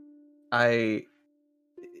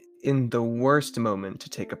 In the worst moment to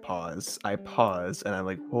take a pause, I pause and I'm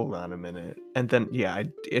like, hold on a minute. And then, yeah, I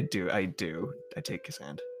do. I take his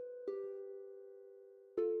hand.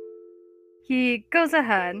 He goes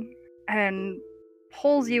ahead and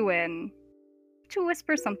pulls you in to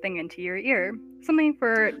whisper something into your ear. Something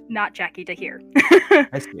for not Jackie to hear.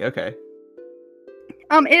 I see, okay.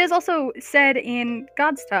 It is also said in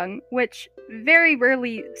God's tongue, which very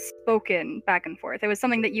rarely spoken back and forth. It was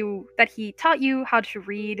something that he taught you how to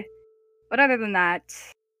read, but other than that,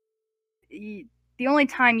 the only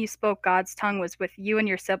time you spoke God's tongue was with you and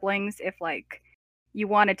your siblings. If like you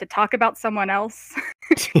wanted to talk about someone else,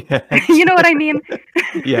 you know what I mean?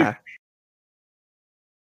 Yeah.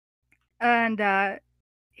 And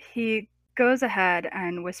he goes ahead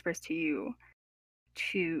and whispers to you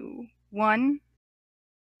to 1,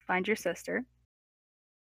 find your sister.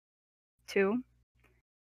 2,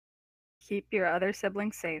 keep your other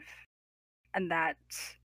siblings safe. And that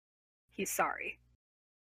he's sorry.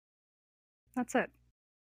 That's it.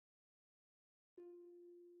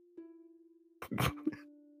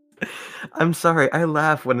 I'm sorry, I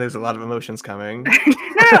laugh when there's a lot of emotions coming. No,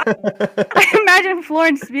 I imagine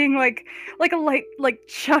Florence being like a light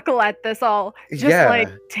chuckle at this all, just like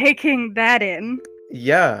taking that in.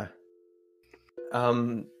 Yeah.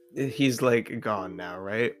 He's like gone now,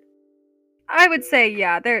 right? I would say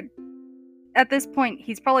yeah. At this point,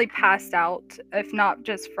 he's probably passed out, if not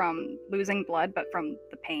just from losing blood, but from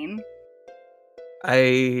the pain.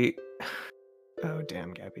 Oh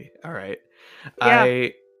damn, Gabby. All right. Yeah.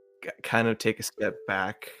 I kind of take a step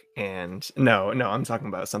back and no, I'm talking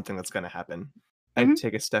about something that's going to happen. I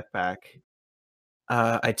take a step back.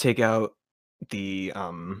 I take out the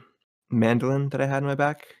mandolin that I had in my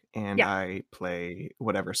back and I play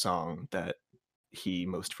whatever song that he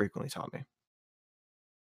most frequently taught me.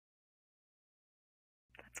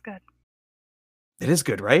 That's good. It is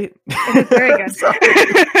good, right? It is very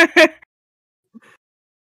good.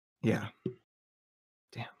 Yeah.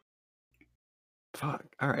 Damn. Fuck.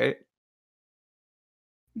 All right.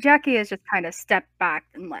 Jackie has just kind of stepped back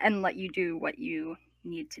and let you do what you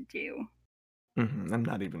need to do. I'm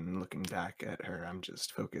not even looking back at her. I'm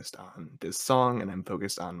just focused on this song, and I'm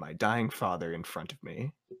focused on my dying father in front of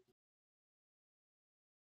me.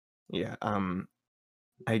 Yeah.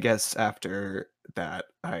 I guess after that,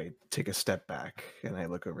 I take a step back and I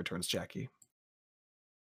look over towards Jackie.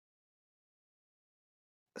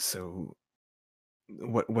 So,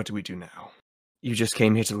 what do we do now? You just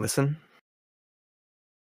came here to listen?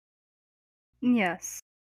 Yes.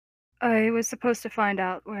 I was supposed to find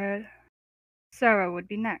out where Sarah would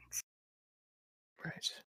be next. Right.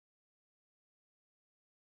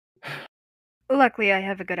 Luckily, I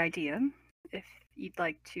have a good idea, if you'd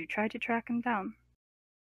like to try to track him down.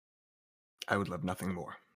 I would love nothing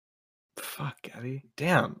more. Fuck, Gabby.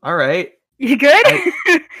 Damn. All right. You good?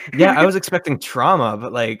 Yeah, I was expecting trauma,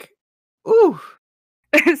 but like, ooh.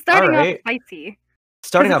 Starting off spicy.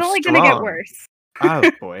 Starting off it's only strong. Gonna get worse.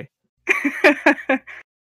 Oh boy.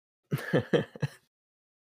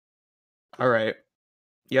 All right.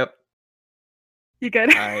 Yep. You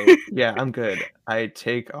good? Yeah, I'm good. I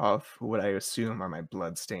take off what I assume are my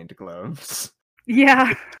blood-stained gloves.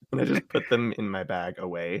 Yeah. And I just put them in my bag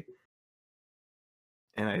away.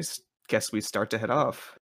 And I guess we start to head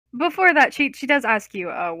off. Before that, she does ask you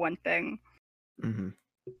one thing. Mm-hmm.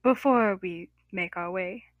 Before we make our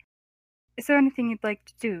way, is there anything you'd like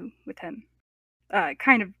to do with him?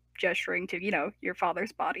 Kind of gesturing to, your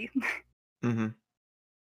father's body. Mm-hmm.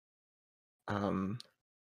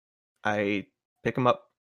 I pick him up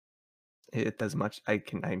as much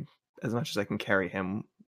as much as I can carry him.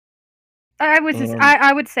 I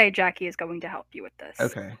would say Jackie is going to help you with this.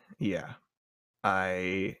 Okay, yeah.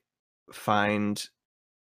 I find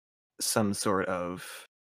some sort of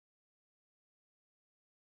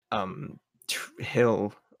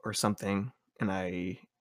hill or something, and I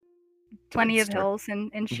plenty of hills in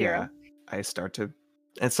Shira. Yeah, I start to.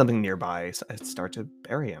 It's something nearby. So I start to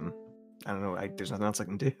bury him. I don't know. There's nothing else I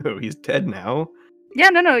can do. He's dead now. Yeah,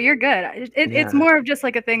 no, you're good. It's more of just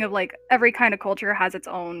like a thing of like every kind of culture has its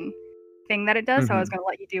own thing that it does. So I was gonna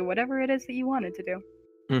let you do whatever it is that you wanted to do.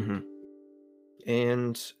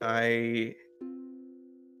 And I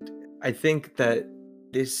think that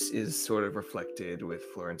this is sort of reflected with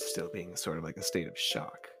Florence still being sort of like a state of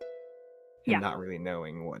shock. And not really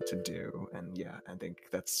knowing what to do. And yeah, I think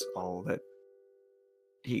that's all that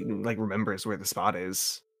he like remembers where the spot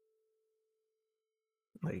is.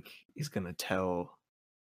 Like he's gonna tell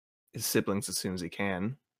his siblings as soon as he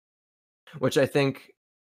can. Which I think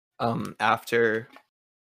after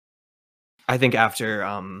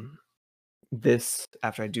this,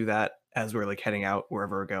 after I do that, as we're like heading out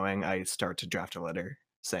wherever we're going, I start to draft a letter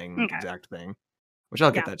saying the exact thing. Which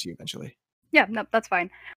I'll get that to you eventually. Yeah, no, that's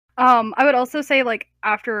fine. I would also say, like,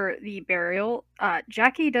 after the burial,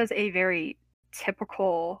 Jackie does a very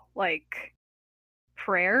typical, like,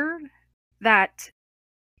 prayer that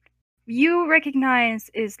you recognize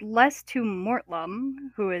is less to Mortlum,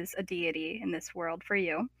 who is a deity in this world for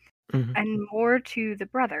you, Mhm. and more to the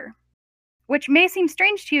brother, which may seem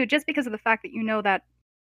strange to you just because of the fact that you know that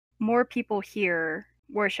more people here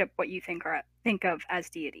worship what you think of as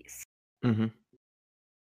deities. Mm-hmm.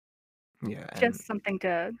 Yeah, and Just something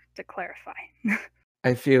to clarify.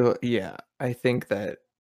 I think that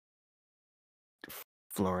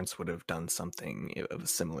Florence would have done something of a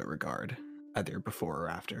similar regard, either before or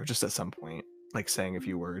after, just at some point, like saying a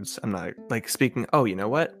few words. I'm not like speaking. Oh, you know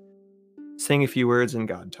what? Saying a few words in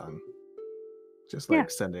God tongue, just Yeah.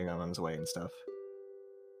 like sending on his way and stuff.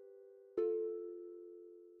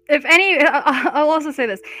 If any, I'll also say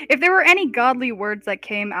this: if there were any godly words that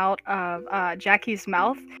came out of Jackie's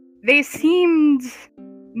mouth, they seemed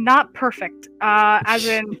not perfect. As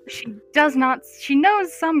in, she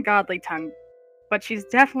knows some godly tongue, but she's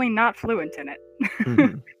definitely not fluent in it.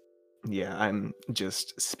 Mm-hmm. Yeah, I'm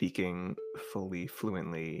just speaking fully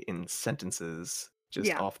fluently in sentences just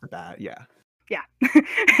Yeah. off the bat. Yeah. Yeah.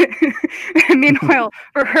 Meanwhile,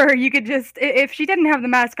 for her, you could just, if she didn't have the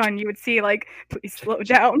mask on, you would see, like, please slow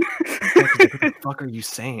down. Yeah, 'cause like, what the fuck are you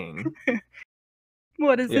saying?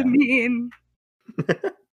 What does Yeah. it mean?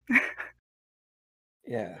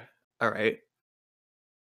 Yeah. All right.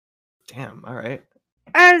 Damn. All right.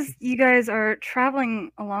 As you guys are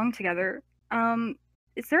traveling along together,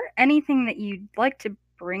 is there anything that you'd like to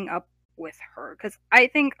bring up with her? Because I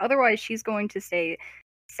think otherwise she's going to stay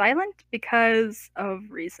silent because of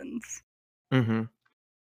reasons. Mm-hmm.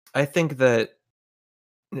 I think that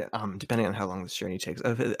depending on how long this journey takes,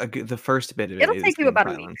 the first bit of it It'll is take you in about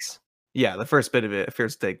a week. silence. Yeah, the first bit of it,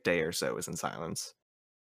 first like day or so, is in silence.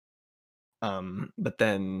 But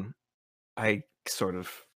then I sort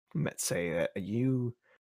of say, do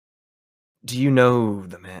you know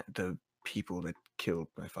the people that killed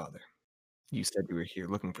my father? You said you were here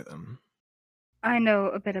looking for them. I know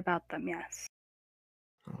a bit about them, yes.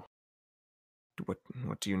 Oh,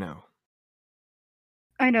 what do you know?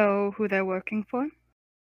 I know who they're working for.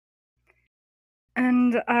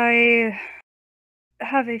 And I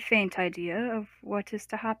have a faint idea of what is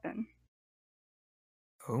to happen.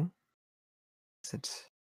 Oh, is it?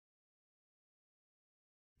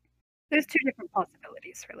 There's two different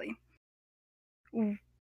possibilities, really.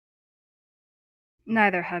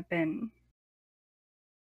 Neither have been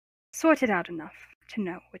sorted out enough to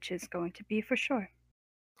know which is going to be for sure.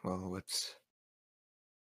 Well,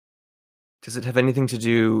 does it have anything to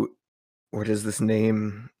do, or does this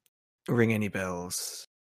name ring any bells?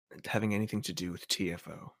 Having anything to do with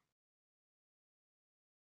TFO?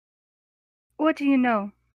 What do you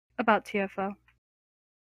know about TFO?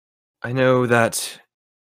 I know that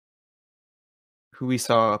who we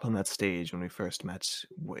saw up on that stage when we first met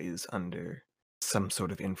was under some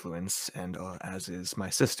sort of influence, and as is my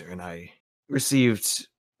sister, and I received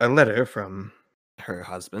a letter from her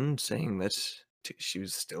husband saying that she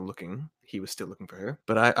was still looking. He was still looking for her,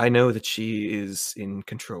 but I know that she is in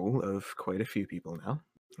control of quite a few people now.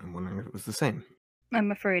 I'm wondering if it was the same.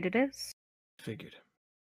 I'm afraid it is. Figured.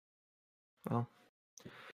 Well,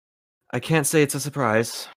 I can't say it's a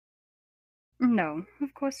surprise. No,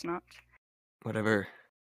 of course not. Whatever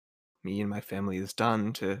me and my family has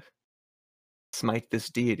done to smite this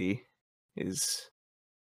deity is,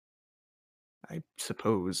 I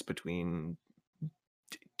suppose, between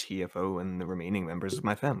TFO and the remaining members of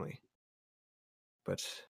my family. But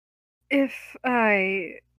If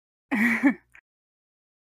I.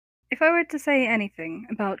 If I were to say anything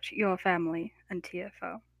about your family and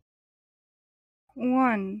TFO,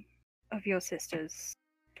 one of your sisters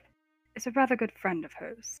is a rather good friend of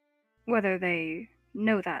hers, whether they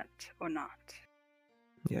know that or not.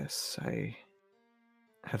 yes, I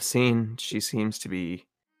have seen she seems to be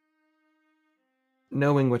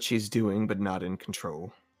knowing what she's doing, but not in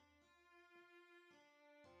control.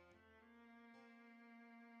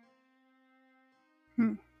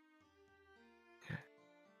 Hmm.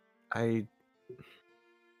 I'm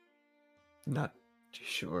not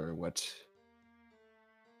sure what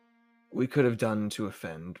we could have done to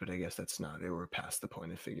offend, but I guess that's not. We're past the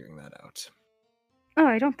point of figuring that out. Oh,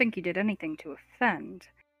 I don't think you did anything to offend.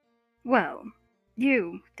 Well,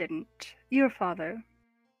 you didn't. Your father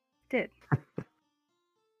did.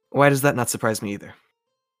 Why does that not surprise me either?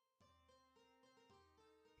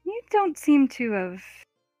 You don't seem to have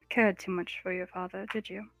cared too much for your father, did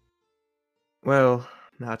you? Well,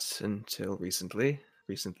 not until recently.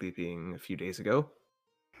 Recently being a few days ago.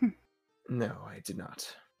 Hmm. No, I did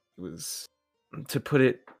not. It was, to put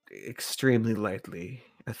it extremely lightly,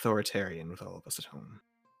 authoritarian with all of us at home.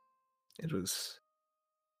 It was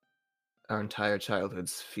our entire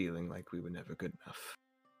childhoods feeling like we were never good enough.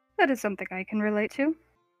 That is something I can relate to.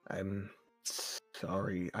 I'm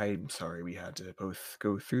sorry we had to both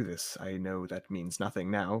go through this. I know that means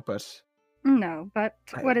nothing now, but No, but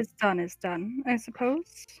what I is done, I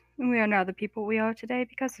suppose. We are now the people we are today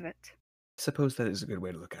because of it. suppose that is a good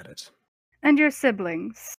way to look at it. And your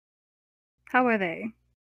siblings, how are they?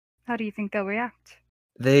 How do you think they'll react?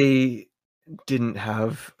 They didn't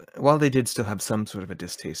have, while they did still have some sort of a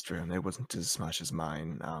distaste for him, it wasn't as much as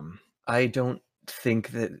mine. I don't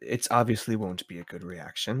think that it's obviously won't be a good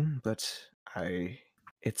reaction, but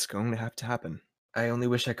it's going to have to happen. I only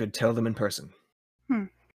wish I could tell them in person.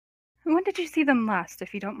 When did you see them last,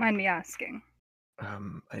 if you don't mind me asking?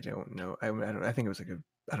 I don't know. I think it was like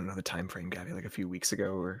I don't know the time frame, Gabby, like a few weeks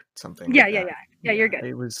ago or something Yeah, like that. yeah, you're good.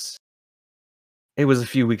 It was a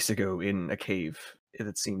few weeks ago in a cave.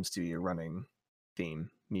 It seems to be a running theme,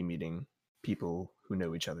 me meeting people who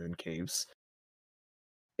know each other in caves.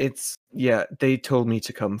 They told me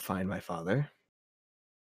to come find my father.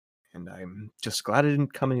 And I'm just glad I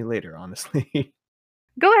didn't come any later, honestly.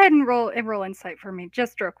 Go ahead and roll insight for me,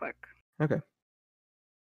 just real quick. Okay.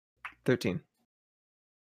 13.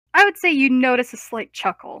 I would say you notice a slight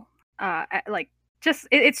chuckle.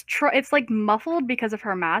 It's like muffled because of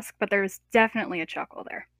her mask, but there's definitely a chuckle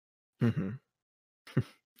there. Mm-hmm.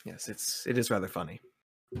 Yes, it is rather funny.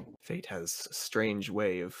 Fate has a strange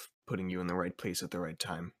way of putting you in the right place at the right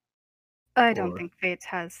time. I don't think fate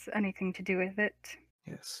has anything to do with it.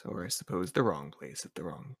 Yes, or I suppose the wrong place at the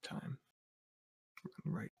wrong time.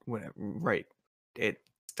 Right, whatever. Right. It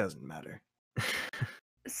doesn't matter.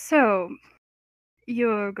 So,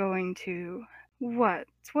 you're going to what?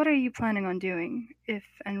 What are you planning on doing if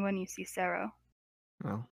and when you see Sarah?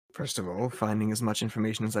 Well, first of all, finding as much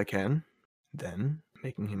information as I can, then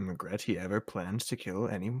making him regret he ever planned to kill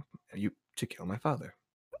my father.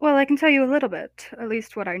 Well, I can tell you a little bit, at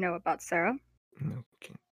least what I know about Sarah.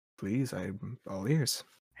 Okay. Please, I'm all ears.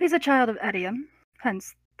 He's a child of Edium,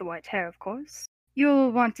 hence the white hair, of course.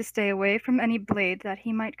 You'll want to stay away from any blade that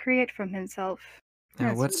he might create from himself.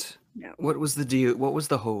 Now, what was the deal? What was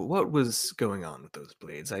going on with those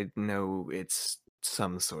blades? I know it's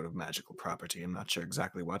some sort of magical property. I'm not sure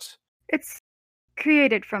exactly what. It's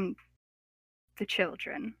created from the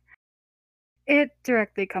children. It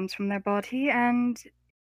directly comes from their body, and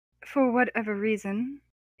for whatever reason,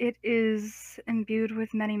 it is imbued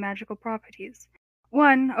with many magical properties.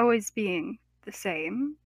 One always being the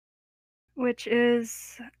same, which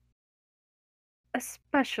is a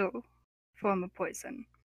special form of poison.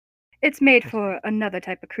 It's made for another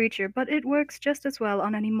type of creature, but it works just as well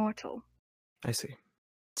on any mortal. I see.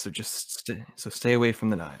 So stay away from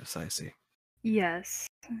the knives, I see. Yes.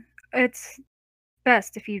 It's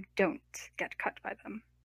best if you don't get cut by them.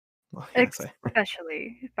 Well, yes,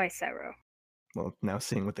 especially by Sarah. Well, now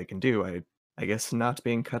seeing what they can do, I guess not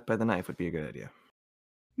being cut by the knife would be a good idea.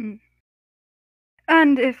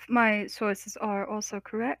 And if my sources are also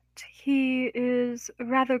correct, he is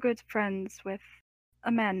rather good friends with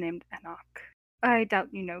a man named Enoch. I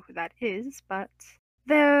doubt you know who that is, but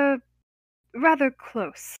they're rather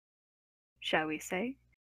close, shall we say,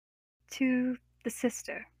 to the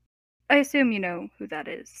sister. I assume you know who that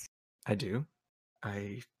is. I do.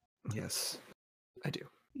 Yes, I do.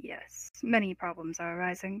 Yes, many problems are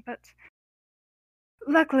arising, but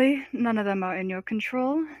luckily none of them are in your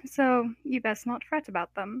control, so you best not fret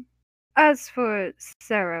about them. As for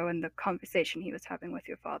Sarah and the conversation he was having with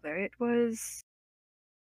your father, it was,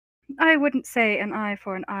 I wouldn't say an eye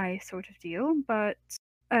for an eye sort of deal, but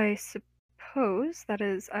I suppose that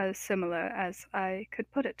is as similar as I could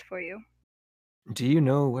put it for you. Do you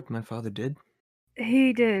know what my father did?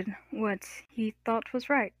 He did what he thought was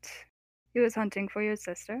right. He was hunting for your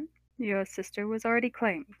sister. Your sister was already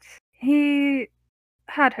claimed. He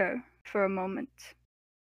had her for a moment,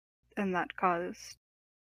 and that caused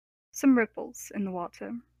some ripples in the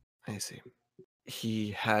water. I see.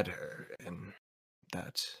 He had her, and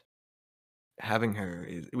that having her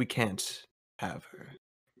is we can't have her.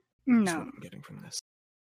 No. That's what I'm getting from this.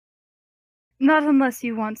 Not unless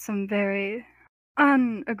you want some very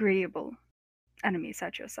unagreeable enemies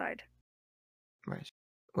at your side. Right.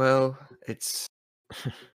 Well, it's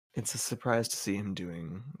it's a surprise to see him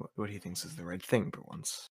doing what he thinks is the right thing for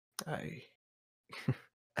once. I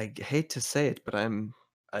hate to say it, but I'm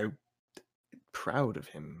proud of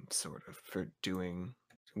him, sort of, for doing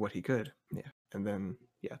what he could. Yeah, and then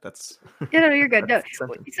that's. Yeah, no, you're good. No.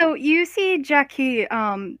 So you see Jackie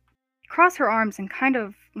cross her arms and kind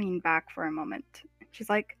of lean back for a moment. She's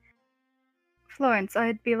like, Florence,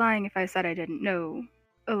 I'd be lying if I said I didn't know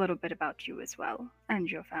a little bit about you as well, and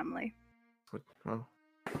your family. Well,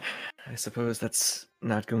 I suppose that's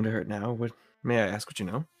not going to hurt now. May I ask what you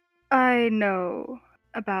know? I know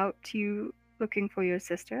about you looking for your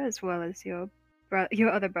sister as well as your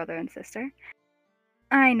other brother and sister.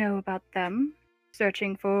 I know about them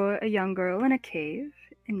searching for a young girl in a cave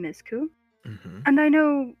in Mizku. Mm-hmm. And I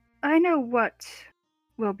know what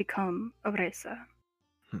will become of Reza.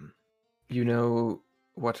 You know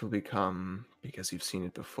what will become because you've seen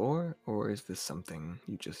it before, or is this something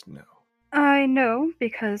you just know? I know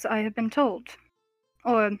because I have been told.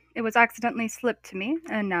 Or it was accidentally slipped to me,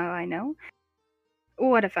 and now I know.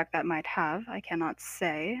 What effect that might have, I cannot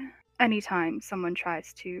say. Anytime someone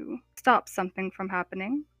tries to stop something from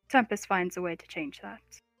happening, Tempest finds a way to change that.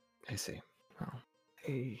 I see. Oh.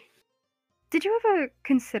 Hey. Did you ever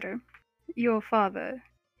consider your father?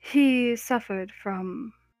 He suffered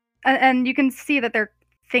from... And you can see that they're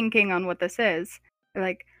thinking on what this is. They're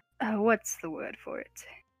like, what's the word for it?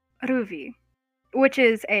 Ruvi, which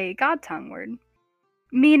is a God tongue word,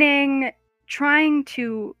 meaning trying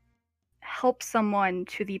to help someone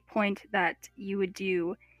to the point that you would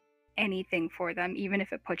do anything for them, even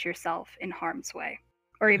if it put yourself in harm's way,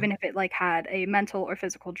 or even if it had a mental or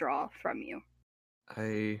physical draw from you.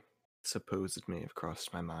 I suppose it may have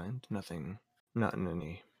crossed my mind. Nothing, not in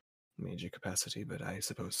any major capacity, but I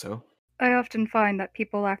suppose so. I often find that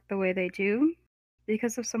people act the way they do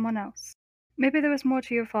because of someone else. Maybe there was more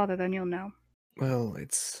to your father than you'll know. Well,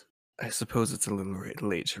 I suppose it's a little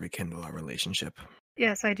late to rekindle our relationship.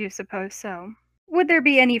 Yes, I do suppose so. Would there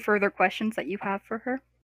be any further questions that you have for her?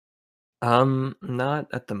 Not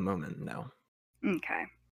at the moment, no. Okay.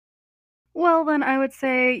 Well, then I would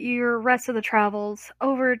say your rest of the travels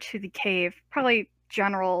over to the cave. Probably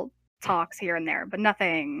general talks here and there, but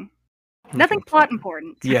nothing plot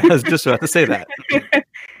important. Yeah, I was just about to say that.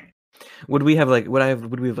 Would we have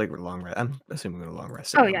long rest? I'm assuming we have a long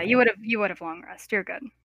rest. Oh yeah, you would have long rest. You're good.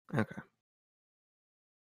 Okay.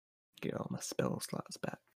 Get all my spell slots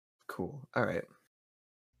back. Cool. All right.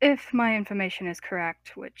 If my information is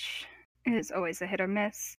correct, which is always a hit or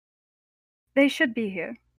miss, they should be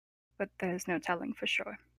here, but there's no telling for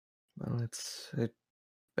sure. Well, it's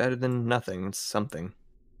better than nothing. It's something.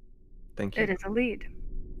 Thank you. It is a lead.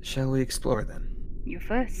 Shall we explore then? You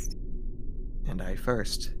first. And I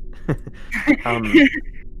first.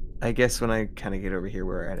 I guess when I kind of get over here,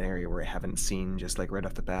 we're at an area where I haven't seen, just right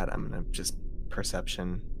off the bat, I'm gonna just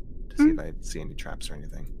perception to see if I see any traps or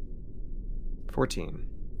anything. 14.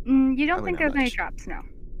 You don't think there's any traps, no.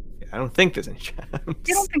 Yeah, I don't think there's any traps.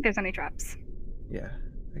 You don't think there's any traps? Yeah,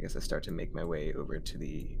 I guess I start to make my way over to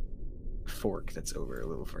the fork that's over a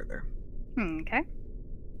little further. Okay.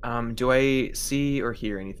 Do I see or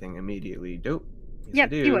hear anything immediately? Dope. Yes, yep, I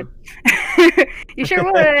do. You would. You sure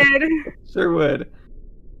would. Sure would.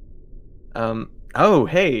 Oh,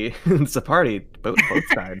 hey, it's a party. Both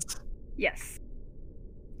sides. Yes.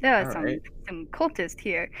 There are some cultists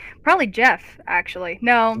here. Probably Jeff, actually.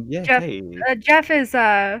 No, yeah, Jeff. Hey. Jeff is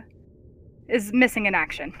missing in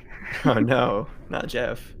action. Oh no, not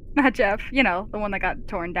Jeff. Not Jeff. You know, the one that got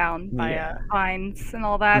torn down by vines and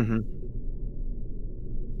all that. Mm-hmm.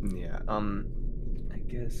 Yeah. I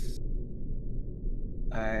guess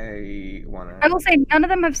I wanna. I will say none of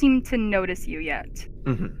them have seemed to notice you yet.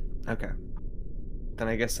 Mm-hmm. Okay. Then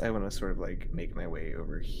I guess I want to sort of make my way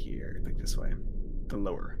over here, this way. The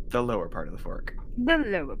lower part of the fork. The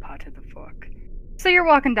lower part of the fork. So you're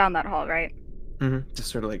walking down that hall, right? Mm-hmm. Just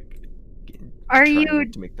sort of Are you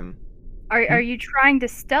to make them? Are you trying to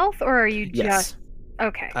stealth or are you yes. just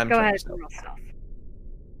okay? Go ahead and roll stealth.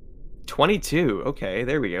 22. Okay,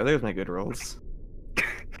 there we go. There's my good rolls.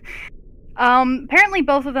 Apparently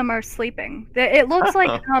both of them are sleeping. It looks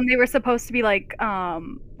like they were supposed to be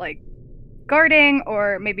guarding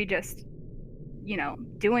or maybe just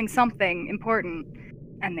doing something important,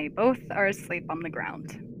 and they both are asleep on the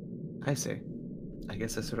ground. I see. I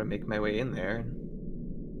guess I sort of make my way in there,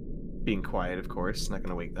 being quiet, of course, not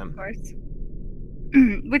gonna wake them. Of course.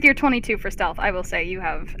 With your 22 for stealth, I will say you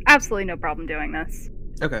have absolutely no problem doing this.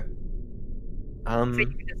 Okay. So you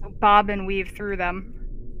can just bob and weave through them.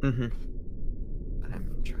 Mm-hmm.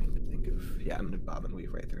 I'm trying to think of. Yeah, I'm gonna bob and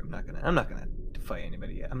weave right through. I'm not gonna fight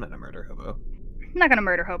anybody yet. I'm not a murder hobo. I'm not gonna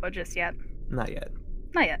murder hobo just yet. Not yet.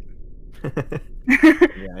 Not yet.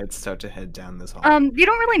 Yeah, I'd start to head down this hall. You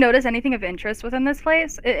don't really notice anything of interest within this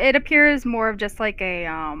place. It appears more of just like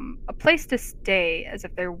a place to stay, as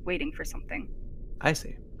if they're waiting for something. I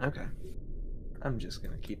see. Okay. I'm just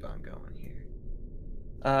gonna keep on going here.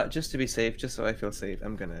 Just to be safe, just so I feel safe,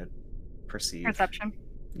 I'm gonna perceive. Perception.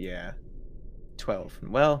 Yeah. 12.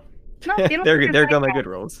 Well, no, there go my good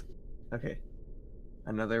rolls. Okay.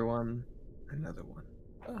 Another one.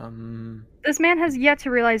 This man has yet to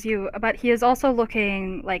realize you, but he is also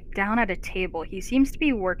looking like down at a table. He seems to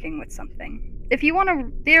be working with something. If you want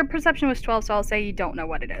to, their perception was 12, so I'll say you don't know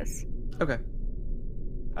what it is. Okay.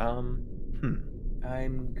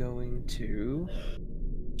 I'm going to.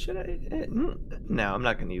 Should I? No, I'm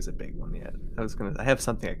not going to use a big one yet. I have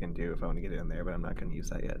something I can do if I want to get it in there, but I'm not going to use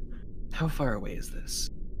that yet. How far away is this?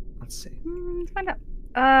 Let's see. Let's find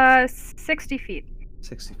out. 60 feet.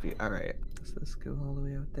 60 feet. All right. Does this go all the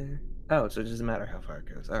way out there? Oh, so it doesn't matter how far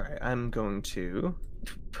it goes. All right. I'm going to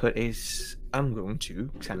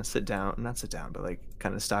kind of sit down. Not sit down, but like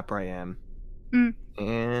kind of stop where I am.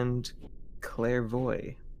 And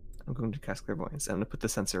clairvoy. I'm going to cast clairvoyance. I'm going to put the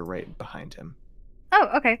sensor right behind him. Oh,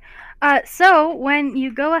 okay. So when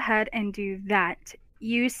you go ahead and do that,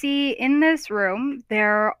 you see in this room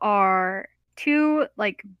there are two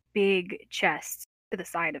like big chests to the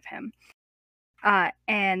side of him.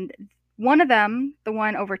 And one of them, the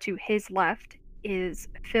one over to his left, is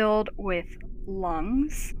filled with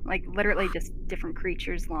lungs, like literally just different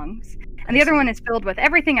creatures' lungs. And the other one is filled with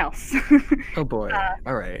everything else. Oh boy.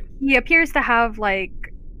 All right. He appears to have like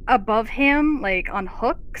above him, like on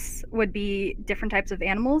hooks, would be different types of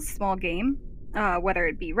animals, small game, whether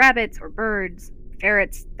it be rabbits or birds,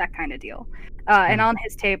 ferrets, that kind of deal. And on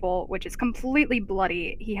his table, which is completely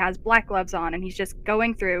bloody, he has black gloves on, and he's just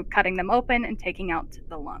going through, cutting them open, and taking out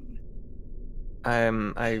the lungs.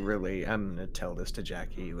 I'm gonna tell this to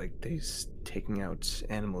Jackie. Like, they's taking out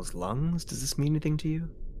animals' lungs. Does this mean anything to you?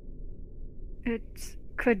 It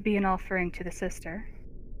could be an offering to the sister.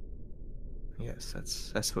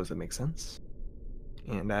 Yes, I suppose that makes sense.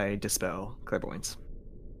 And I dispel clairvoyance.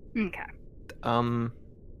 Okay.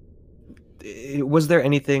 Was there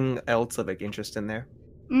anything else of like interest in there?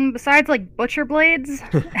 Besides like butcher blades,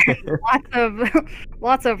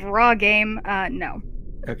 lots of raw game. No.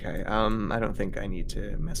 Okay. I don't think I need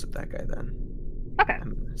to mess with that guy then. Okay.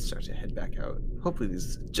 I'm gonna start to head back out. Hopefully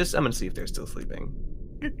I'm gonna see if they're still sleeping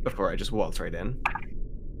before I just waltz right in.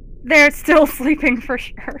 They're still sleeping for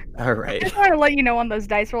sure. All right. I just want to let you know on those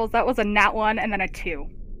dice rolls, that was a nat 1 and then a 2.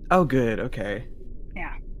 Oh, good. Okay.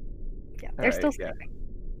 Yeah, they're still sleeping.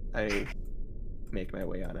 Yeah. I make my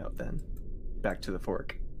way on out then, back to the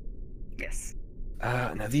fork. Yes.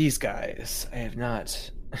 Now these guys, I have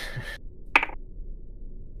not.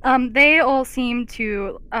 They all seem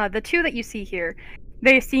to, the two that you see here,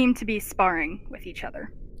 they seem to be sparring with each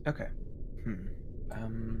other. Okay.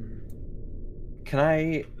 Can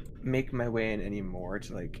I make my way in any more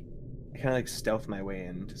to like, kind of like stealth my way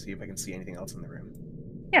in to see if I can see anything else in the room?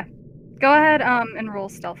 Yeah. Go ahead, and roll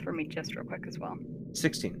stealth for me just real quick as well.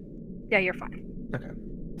 16. Yeah, you're fine. Okay.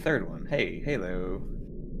 Third one. Hey, hello.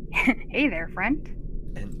 Hey there, friend.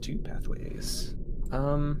 And 2 pathways.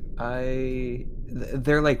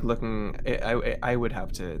 They're like looking. I would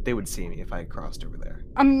have to. They would see me if I crossed over there.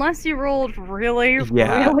 Unless you rolled really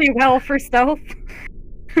well for stealth.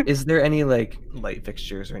 Is there any like light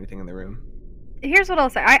fixtures or anything in the room? Here's what I'll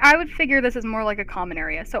say. I would figure this is more like a common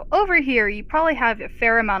area. So over here, you probably have a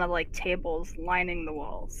fair amount of like tables lining the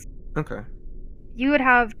walls. Okay. You would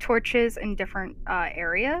have torches in different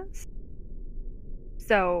areas.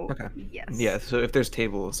 So, okay. Yes. Yeah, so if there's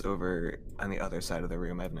tables over on the other side of the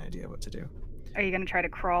room, I have no idea what to do. Are you going to try to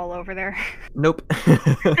crawl over there? Nope.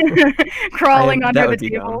 Crawling under the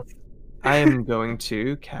tables? I am going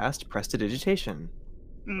to cast Prestidigitation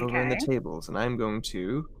over in the Okay. tables, and I'm going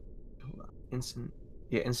to...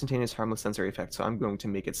 instantaneous harmless sensory effect, so I'm going to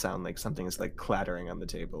make it sound like something is like clattering on the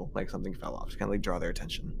table, like something fell off, to kind of like draw their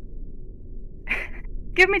attention.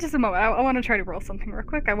 Give me just a moment. I want to try to roll something real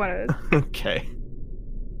quick. I want to... Okay.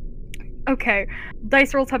 Okay.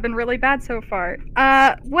 Dice rolls have been really bad so far.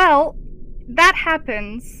 Well, that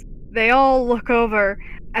happens. They all look over,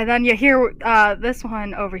 and then you hear this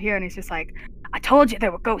one over here, and he's just like, I told you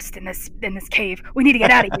there were ghosts in this cave. We need to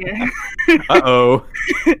get out of here. Uh-oh.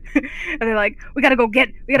 And they're like, we gotta go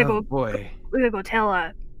boy. We gotta go tell,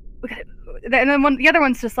 and then the other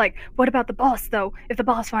one's just like, what about the boss, though? If the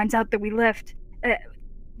boss finds out that we left,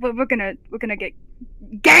 we're gonna get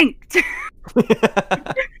ganked.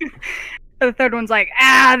 And the third one's like,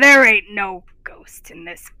 there ain't no ghost in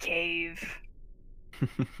this cave.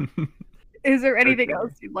 Is there anything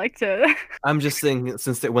else you'd like to... I'm just saying,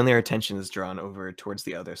 since when their attention is drawn over towards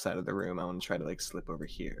the other side of the room, I want to try to like slip over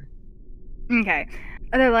here. Okay.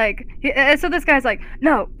 And they're like, so this guy's like,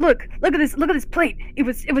 no, look at this plate. It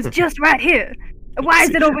was just right here. Why is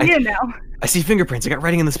it over here now? I see fingerprints. I got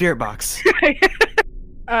writing in the spirit box.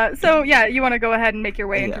 So yeah, you want to go ahead and make your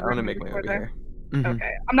way into. I want to make my way over here. Mm-hmm.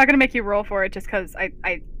 Okay, I'm not gonna make you roll for it just because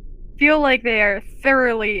I feel like they are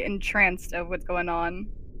thoroughly entranced of what's going on.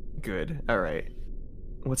 Good. All right.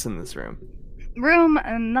 What's in this room? Room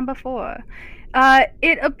number 4.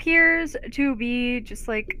 It appears to be just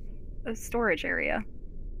like a storage area.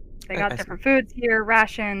 They got different foods here,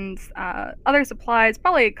 rations, other supplies,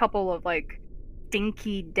 probably a couple of like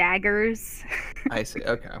dinky daggers. I see.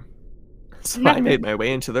 Okay. So I made my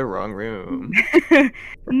way into the wrong room.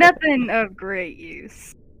 Nothing of great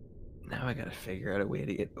use. Now I gotta figure out a way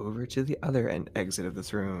to get over to the other exit of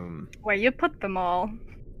this room. Where you put them all.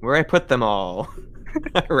 Where I put them all.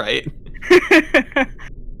 Right.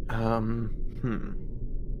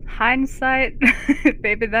 Hindsight,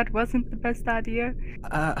 maybe that wasn't the best idea.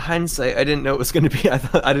 Hindsight, I didn't know it was gonna be.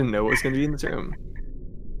 I didn't know what was gonna be in this room.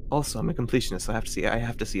 Also, I'm a completionist, so I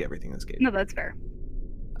have to see everything in this game. No, that's fair.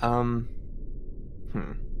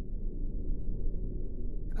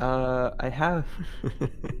 I have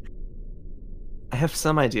I have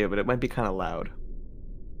some idea, but it might be kind of loud.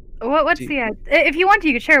 What's the idea? If you want to,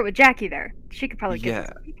 you could share it with Jackie there. She could probably give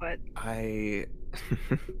some input.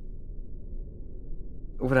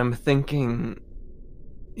 What I'm thinking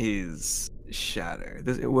is shatter.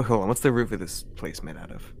 Hold on, what's the roof of this place made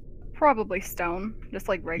out of? Probably stone, just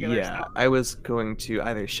like regular stone. Yeah, I was going to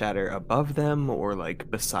either shatter above them or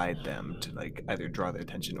like beside them to like either draw their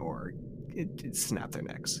attention or snap their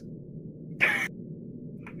necks.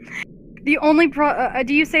 The only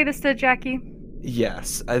do you say this to Jackie?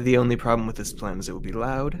 Yes, the only problem with this plan is it will be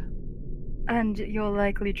loud. And you'll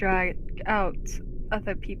likely drag out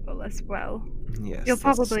other people as well. Yes. You'll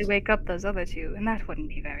probably wake up those other two, and that wouldn't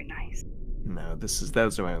be very nice. No,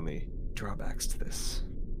 those are my only drawbacks to this.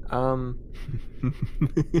 Hold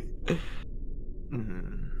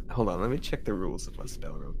on, let me check the rules of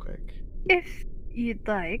Lustbel real quick. If you'd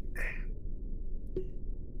like.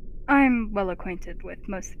 I'm well acquainted with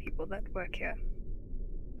most of the people that work here.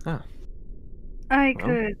 Ah. I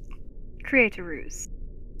could create a ruse.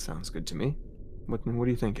 Sounds good to me. What are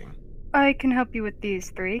you thinking? I can help you with these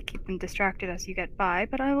 3, keep them distracted as you get by,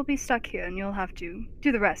 but I will be stuck here and you'll have to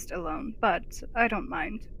do the rest alone, but I don't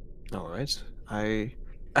mind. Alright. I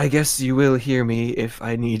guess you will hear me if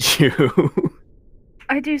I need you.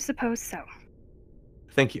 I do suppose so.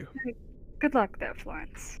 Thank you. Good luck there,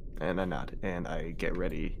 Florence. And I nod, and I get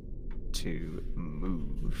ready to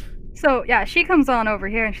move. So, yeah, she comes on over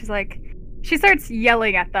here and she starts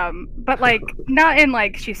yelling at them, but like, not in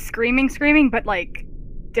like she's screaming, but like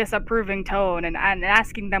disapproving tone and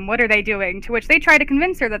asking them what are they doing, to which they try to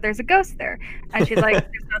convince her that there's a ghost there. And she's like,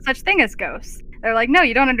 there's no such thing as ghosts. They're like, no,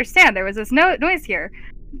 you don't understand. There was this noise here.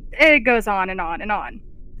 It goes on and on and on.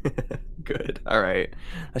 Good. All right.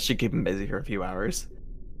 I should keep him busy for a few hours.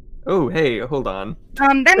 Oh, hey, hold on.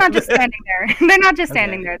 They're not just standing there. They're not just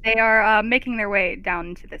standing there. They are making their way down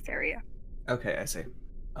into this area. Okay, I see.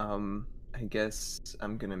 I guess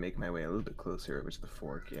I'm gonna make my way a little bit closer over to the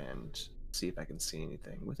fork and see if I can see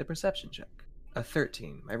anything with a perception check. A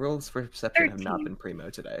 13. My rolls for perception 13. Have not been primo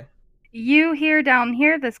today. You hear down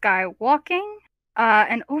here this guy walking,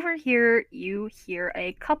 and over here you hear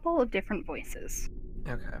a couple of different voices.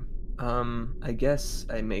 Okay. I guess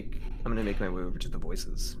I'm gonna make my way over to the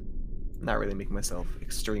voices. Not really making myself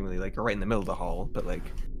extremely like right in the middle of the hall, but like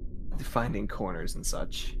finding corners and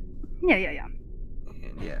such. Yeah.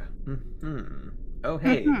 And yeah. Oh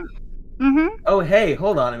hey. Oh hey,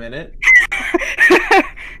 hold on a minute.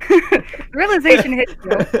 Realization hits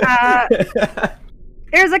you.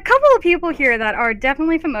 There's a couple of people here that are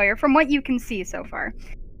definitely familiar from what you can see so far.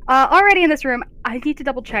 Already in this room, I need to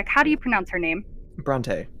double check. How do you pronounce her name?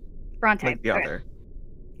 Bronte. Like the author.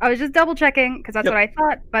 I was just double checking because that's what I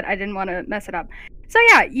thought, but I didn't want to mess it up. So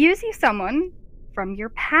yeah, you see someone from your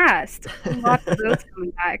past. Lots of those coming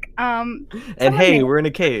back. And hey, we're in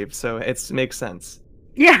a cave, so it makes sense.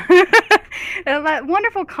 Yeah. That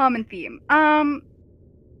wonderful common theme.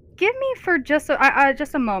 Give me for just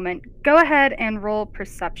a moment. Go ahead and roll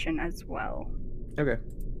perception as well. Okay.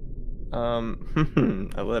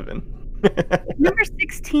 11. Number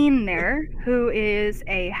 16 there, who is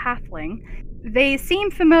a halfling. They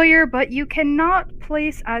seem familiar, but you cannot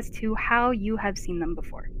place as to how you have seen them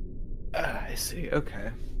before. I see.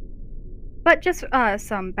 Okay. But just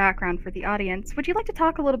some background for the audience. Would you like to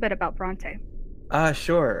talk a little bit about Bronte?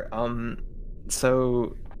 Sure.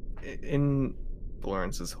 So in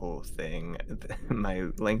Florence's whole thing, my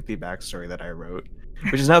lengthy backstory that I wrote,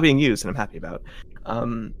 which is now being used and I'm happy about,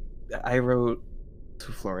 I wrote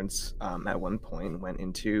to Florence at one point went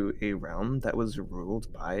into a realm that was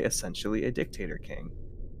ruled by essentially a dictator king.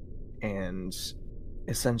 And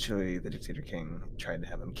essentially the dictator king tried to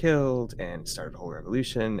have him killed and started a whole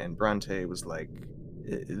revolution, and Bronte was like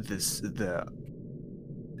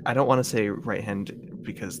I don't want to say right hand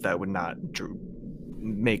because that would not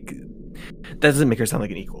make That doesn't make her sound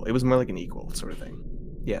like an equal. It was more like an equal sort of thing.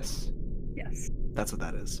 Yes. Yes. That's what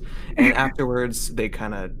that is. And afterwards, they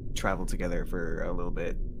kind of traveled together for a little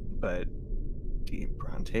bit, but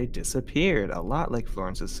Bronte disappeared, a lot like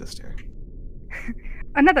Florence's sister.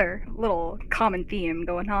 Another little common theme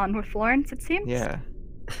going on with Florence, it seems. Yeah.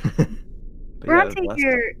 Bronte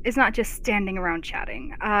here is not just standing around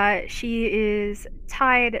chatting. She is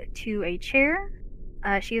tied to a chair.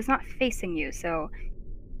 She is not facing you, so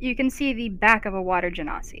you can see the back of a water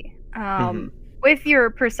genasi. With your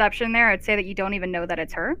perception there, I'd say that you don't even know that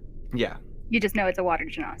it's her. Yeah. You just know it's a water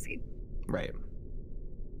genasi. Right.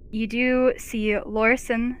 You do see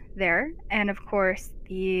Lorison there, and of course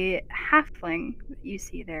the halfling that you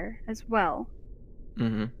see there as well.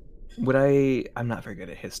 Would I'm not very good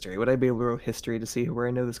at history. Would I be able to roll history to see where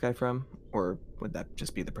I know this guy from? Or would that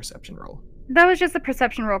just be the perception roll? That was just the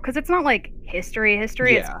perception roll, because it's not like history. Yeah.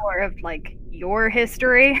 It's more of like your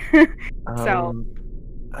history.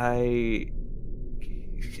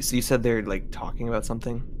 So you said they're like talking about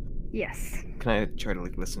something? Yes. Can I try to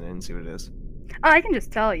like listen in and see what it is? I can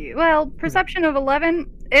just tell you. Well, perception of 11,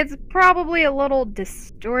 it's probably a little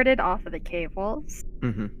distorted off of the cave walls.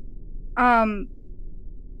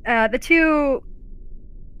 The two,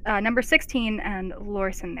 number 16 and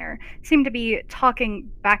Lorison there, seem to be talking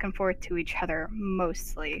back and forth to each other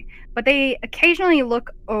mostly. But they occasionally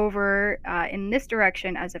look over in this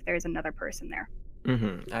direction as if there's another person there.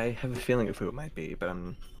 I have a feeling of who it might be, but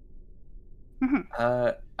I'm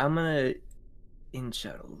gonna inch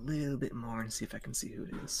out a little bit more and see if I can see who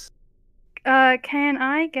it is. Can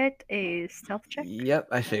I get a stealth check? Yep,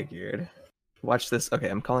 I figured. Watch this. Okay,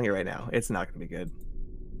 I'm calling it right now. It's not gonna be good.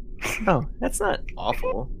 Oh, that's not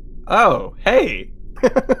awful. Oh, hey!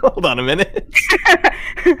 Hold on a minute.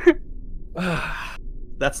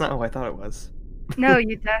 That's not who I thought it was. No,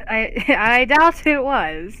 I doubt it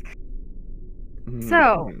was.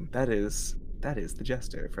 So that is the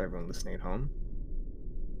jester for everyone listening at home.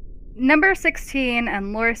 Number 16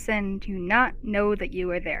 and Lorison do not know that you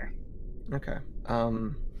are there. Okay.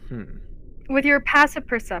 With your passive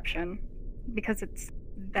perception, because it's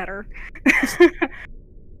better,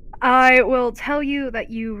 I will tell you that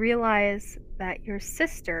you realize that your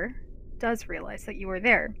sister does realize that you are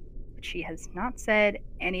there, but she has not said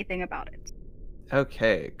anything about it.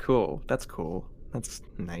 Okay, cool. That's cool. That's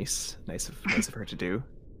nice. Nice of her to do.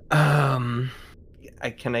 I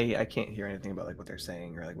can't hear anything about like what they're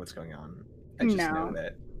saying or like what's going on. I just know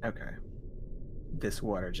that this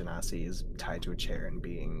water genasi is tied to a chair and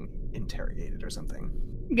being interrogated or something.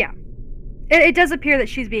 Yeah. It does appear that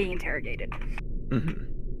she's being interrogated.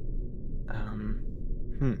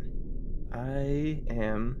 I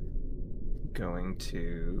am going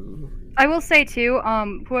to... I will say too,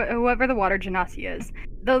 whoever the water genasi is,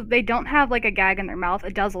 though they don't have like a gag in their mouth,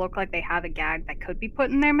 it does look like they have a gag that could be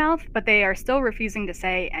put in their mouth, but they are still refusing to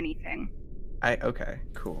say anything. Okay,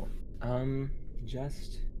 cool.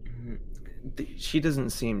 She doesn't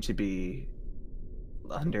seem to be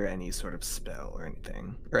under any sort of spell or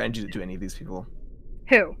anything. Or do any of these people?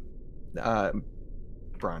 Who?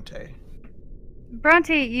 Bronte.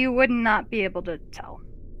 Bronte, you would not be able to tell.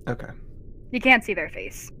 Okay. You can't see their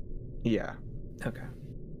face. Yeah. Okay.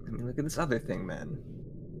 Let me look at this other thing, then.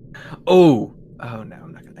 Oh no,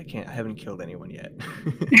 I'm not gonna. I haven't killed anyone yet.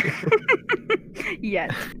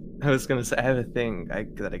 Yet. I was gonna say I have a thing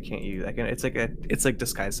that I can't use. It's like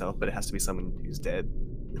disguise self, but it has to be someone who's dead.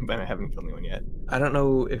 But I haven't killed anyone yet. I don't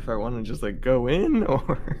know if I want to just like go in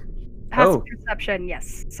or. Passive perception,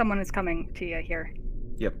 yes. Someone is coming to you here.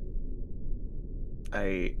 Yep.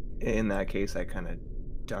 In that case, I kind of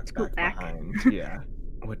ducked back behind. Yeah.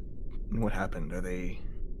 What happened? Are they?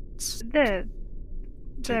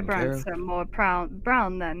 The browns are more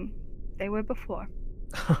brown than they were before.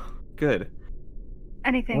 Good.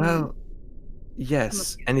 Anything? Well,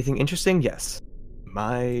 yes. Anything interesting? Yes.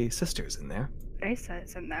 My sister's in there. Raisa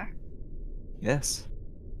is in there. Yes.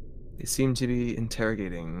 They seem to be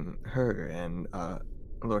interrogating her and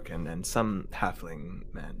Lorcan, and some halfling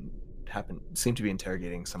men seem to be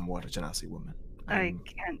interrogating some water genasi woman. I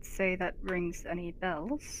can't say that rings any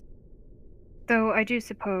bells. Though I do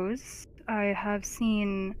suppose I have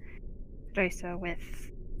seen Raisa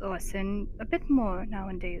with Lorison a bit more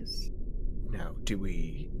nowadays. Now, do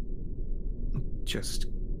we just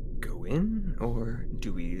go in, or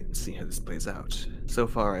do we see how this plays out? So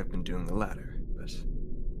far, I've been doing the latter, but...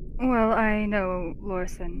 Well, I know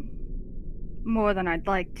Lorison more than I'd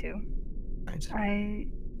like to. Right. I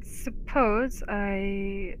suppose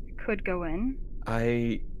I could go in.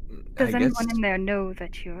 Does anyone in there know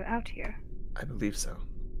that you're out here? I believe so.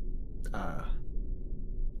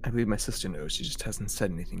 I believe my sister knows. She just hasn't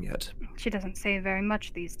said anything yet. She doesn't say very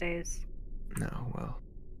much these days. No, well,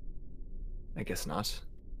 I guess not.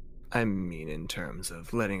 I mean in terms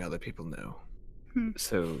of letting other people know.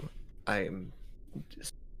 So I am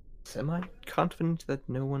just semi-confident that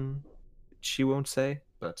she won't say,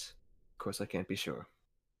 but of course I can't be sure.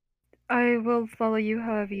 I will follow you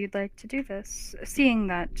however you'd like to do this, seeing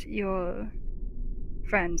that your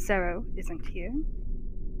friend Sero isn't here.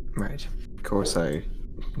 Right. Of course I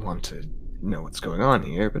want to know what's going on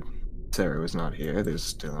here, but Sero is not here. There's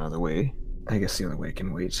still another way. I guess the other way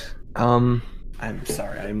can wait. I'm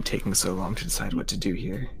sorry, I'm taking so long to decide what to do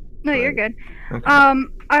here. No, you're good. Okay.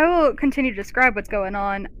 I will continue to describe what's going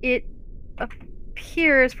on. It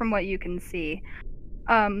appears from what you can see,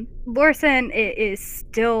 Lorson is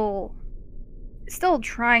still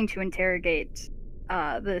trying to interrogate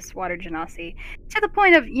this water genasi to the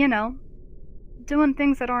point of, doing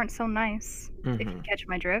things that aren't so nice, if you catch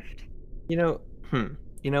my drift. You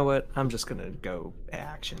know what? I'm just gonna go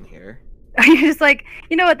action here. You're just like,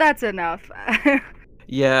 you know what, that's enough.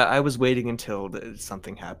 Yeah, I was waiting until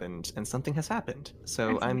something happened, and something has happened.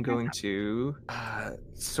 So I'm going to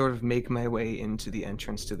sort of make my way into the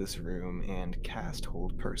entrance to this room and cast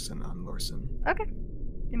Hold Person on Lorson. Okay.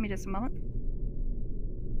 Give me just a moment.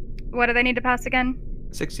 What do they need to pass again?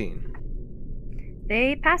 16.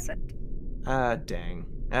 They pass it. Dang.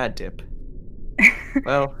 Dip.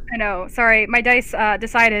 Well, I know. Sorry, my dice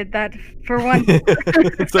decided that for one.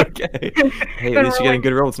 It's okay. Hey, at least you're getting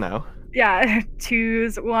good rolls now. Yeah,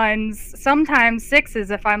 2s, 1s, sometimes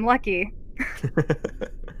 6s if I'm lucky.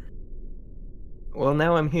 Well,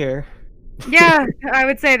 now I'm here. Yeah, I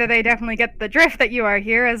would say that they definitely get the drift that you are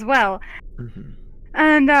here as well.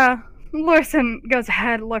 And Lorson goes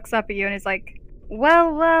ahead, looks up at you, and is like,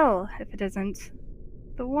 well, if it isn't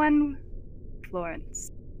the one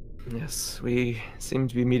Florence. Yes, we seem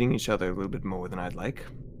to be meeting each other a little bit more than I'd like.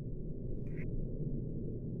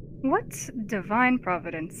 What divine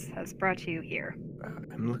providence has brought you here?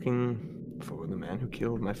 I'm looking for the man who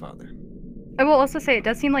killed my father. I will also say it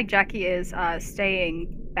does seem like Jackie is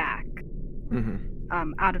staying back,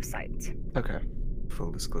 out of sight. Okay.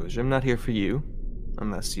 Full disclosure, I'm not here for you,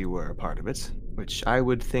 unless you were a part of it, which I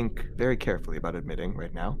would think very carefully about admitting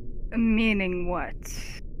right now. Meaning what?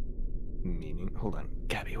 Hold on.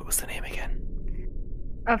 Gabby, what was the name again?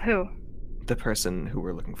 Of who? The person who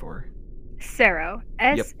we're looking for. Saro.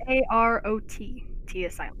 S-A-R-O-T. T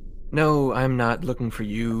is silent. No, I'm not looking for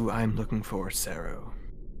you. I'm looking for Saro.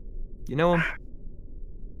 You know him?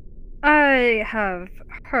 I have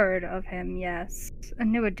heard of him, yes. A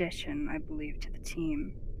new addition, I believe, to the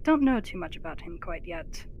team. Don't know too much about him quite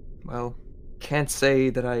yet. Well, can't say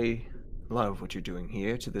that I love what you're doing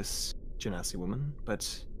here to this Genasi woman,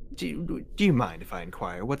 but do you mind if I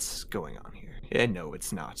inquire what's going on here? I know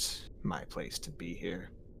it's not my place to be here,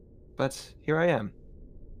 but here I am.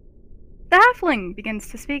 The halfling begins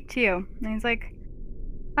to speak to you, and he's like,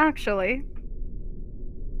 actually,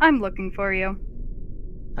 I'm looking for you.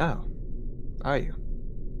 Oh, are you?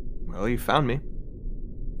 Well, you found me.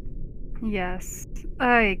 Yes,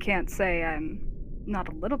 I can't say I'm not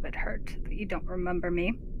a little bit hurt that you don't remember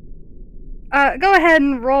me. Go ahead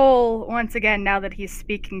and roll once again now that he's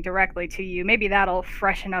speaking directly to you. Maybe that'll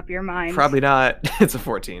freshen up your mind. Probably not. It's a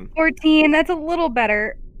 14. 14, that's a little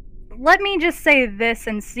better. Let me just say this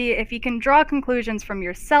and see if you can draw conclusions from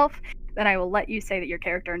yourself, then I will let you say that your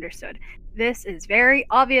character understood. This is very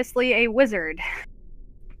obviously a wizard.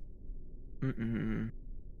 No.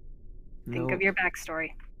 Think of your backstory.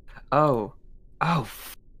 Oh.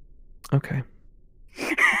 Okay.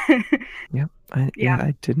 Yep.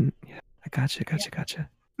 I didn't. Yeah. I gotcha.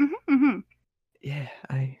 Yeah,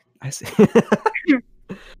 I see.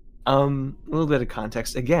 A little bit of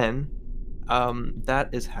context again. That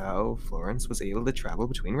is how Florence was able to travel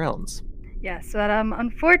between realms. Yes, but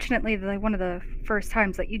unfortunately, one of the first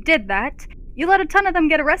times that you did that, you let a ton of them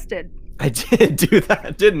get arrested. I did do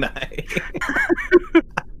that, didn't I?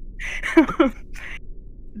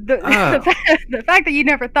 The fact that you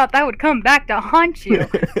never thought that would come back to haunt you.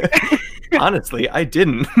 Honestly, I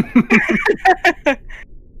didn't.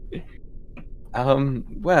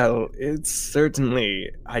 Well, it's certainly...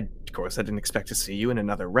 Of course, I didn't expect to see you in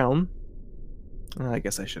another realm. I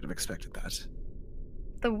guess I should have expected that.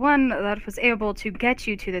 The one that was able to get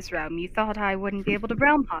you to this realm, you thought I wouldn't be able to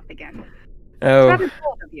realm hop again. Oh. Rather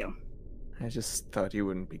bold of you. I just thought you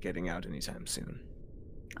wouldn't be getting out anytime soon.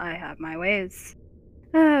 I have my ways.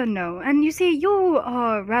 No, and you see, you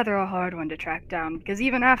are rather a hard one to track down, because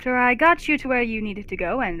even after I got you to where you needed to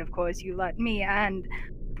go, and of course you let me and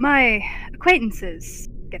my acquaintances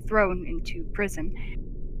get thrown into prison,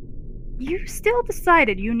 you still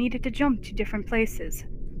decided you needed to jump to different places.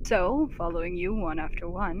 So, following you one after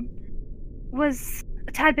one was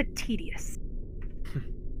a tad bit tedious.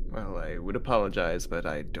 Well, I would apologize, but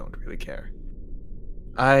I don't really care.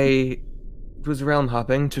 I was realm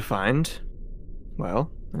hopping to find,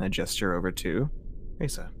 well, and I gesture over to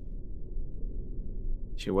Mesa.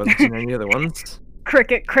 She wasn't in any other ones.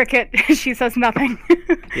 Cricket, cricket. She says nothing.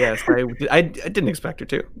 Yes, I didn't expect her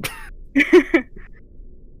to.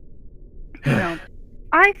 No.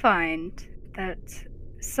 I find that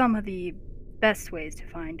some of the best ways to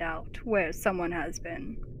find out where someone has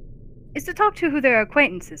been is to talk to who their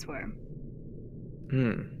acquaintances were.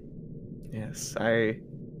 Yes, I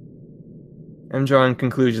am drawing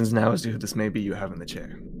conclusions now as to who this may be you have in the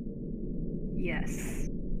chair. Yes.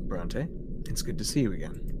 Bronte, it's good to see you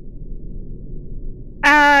again.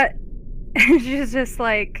 She's just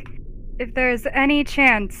like, if there's any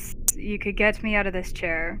chance you could get me out of this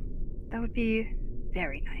chair, that would be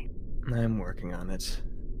very nice. I'm working on it.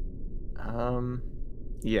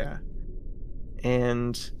 Yeah.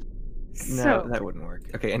 And no, So, that wouldn't work.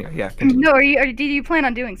 Okay, anyway, yeah, continue. no, did you plan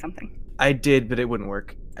on doing something? I did, but it wouldn't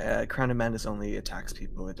work. Crown of Madness only attacks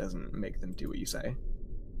people. It doesn't make them do what you say.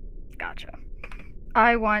 Gotcha.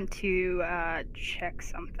 I want to check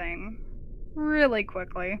something really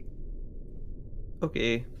quickly.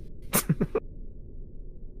 Okay.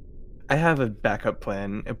 I have a backup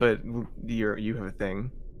plan, but you have a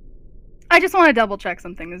thing. I just want to double check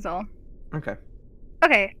something is all. Okay.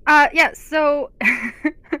 Okay, yeah, so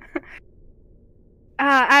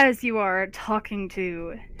as you are talking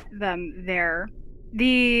to them there,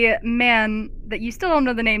 the man that you still don't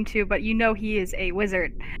know the name to, but you know he is a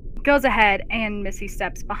wizard, goes ahead and Missy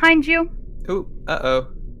steps behind you. Ooh, uh-oh.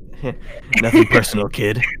 Nothing personal,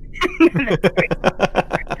 kid.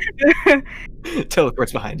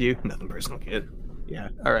 Teleports behind you. Nothing personal, kid. Yeah,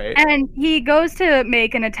 alright. And he goes to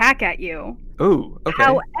make an attack at you. Ooh, okay.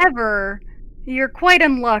 However, you're quite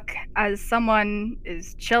in luck as someone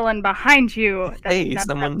is chilling behind you. Hey,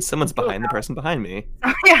 someone's behind the person behind me.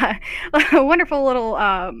 Oh, yeah, a wonderful little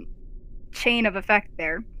chain of effect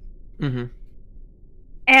there. Mm-hmm.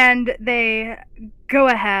 And they go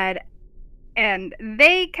ahead and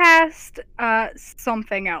they cast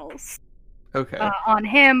something else Okay. on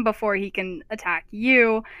him before he can attack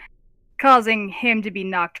you, causing him to be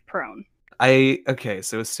knocked prone. Okay,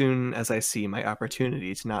 so as soon as I see my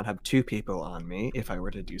opportunity to not have two people on me, if I were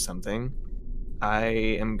to do something, I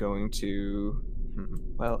am going to...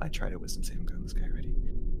 Well, I tried a wisdom saving throw on this guy already.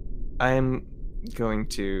 I am going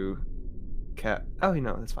to... Oh,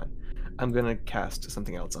 no, that's fine. I'm going to cast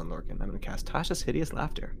something else on Lorcan. I'm going to cast Tasha's Hideous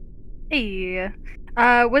Laughter. Hey,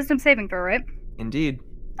 wisdom saving throw, right? Indeed.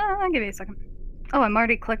 I'll give you a second. Oh, I'm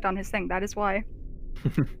already clicked on his thing. That is why.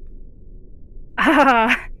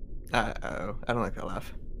 Uh-oh. I don't like that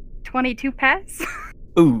laugh. 22 pass?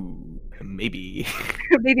 Ooh, maybe.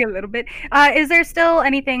 Maybe a little bit. Is there still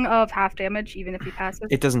anything of half damage, even if he passes?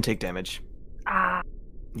 It doesn't take damage. Ah,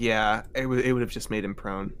 Yeah, it would have just made him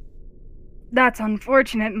prone. that's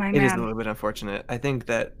unfortunate, my It is a man. little bit unfortunate. I think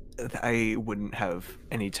that I wouldn't have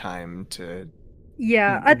any time to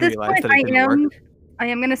Yeah, at this realize point, that it didn't work. I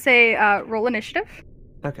am gonna say roll initiative.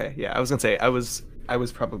 Okay, yeah, I was gonna say I was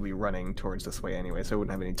probably running towards this way anyway, so I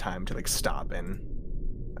wouldn't have any time to like stop and.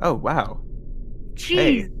 Oh wow!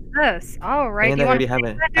 Jesus! All right. And I already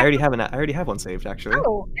have one saved actually.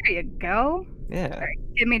 Oh, there you go. Yeah. All right,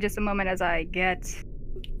 give me just a moment as I get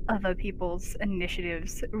other people's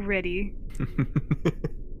initiatives ready.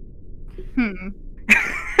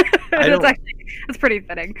 That's pretty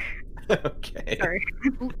fitting. Okay. Sorry.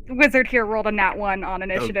 Wizard here rolled a nat 1 on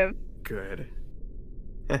initiative. Good.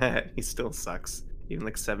 He still sucks, even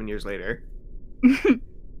like 7 years later.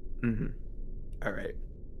 All right.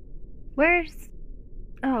 Where's...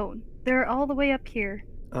 Oh, they're all the way up here.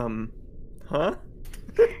 Huh?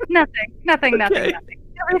 Nothing. Okay.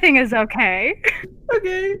 Everything is okay.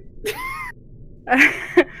 Okay.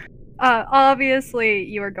 Obviously,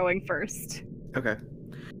 you are going first. Okay.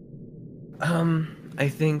 I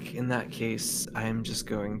think in that case, I'm just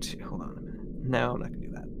going to hold on a minute. No, I'm not gonna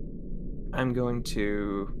do that. I'm going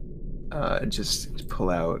to just pull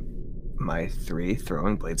out my 3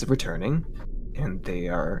 throwing blades of returning, and they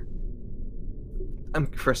are. I'm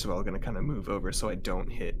first of all gonna kind of move over so I don't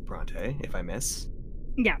hit Bronte if I miss.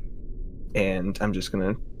 Yeah. And I'm just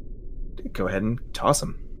gonna go ahead and toss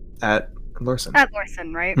him at Lorcan. At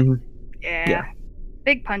Lorcan, right? Mhm. Yeah.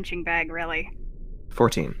 Big punching bag, really.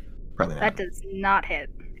 14. Probably not. That does not hit.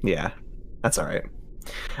 Yeah, that's all right.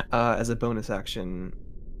 As a bonus action,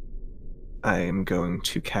 I'm going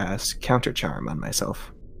to cast Counter Charm on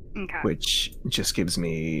myself, Okay. which just gives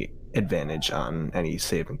me advantage on any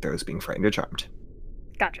saving throws being frightened or charmed.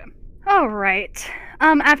 Gotcha. All right.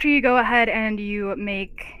 After you go ahead and you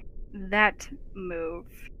make that move,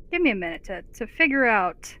 give me a minute to figure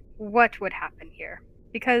out what would happen here.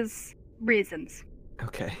 Because reasons.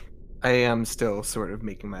 Okay. I am still sort of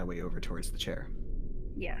making my way over towards the chair.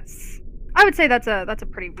 Yes. I would say that's a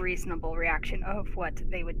pretty reasonable reaction of what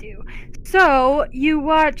they would do. So you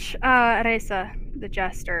watch Reza, the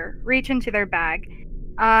jester, reach into their bag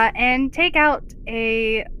and take out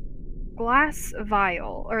a glass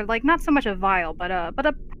vial, or like not so much a vial, but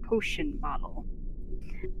a potion bottle.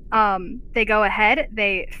 They go ahead,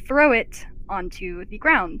 they throw it onto the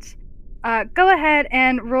ground. Go ahead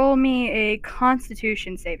and roll me a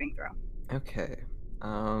Constitution saving throw. Okay.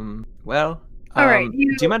 Well. All right.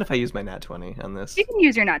 Do you mind if I use my nat 20 on this? You can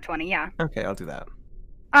use your nat 20, yeah. Okay, I'll do that.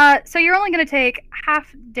 So you're only going to take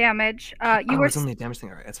half damage. It's only a damage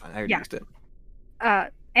thing. All right, that's fine. I already used it.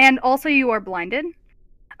 And also you are blinded.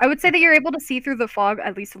 I would say that you're able to see through the fog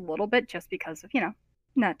at least a little bit, just because of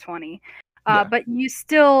nat 20. Yeah. But you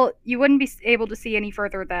wouldn't be able to see any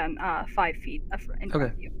further than 5 feet in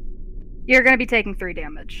front of you. You're going to be taking 3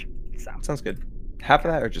 damage. So sounds good. Half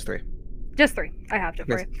of that, or just 3? Just 3. I have to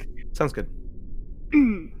for you. Sounds good.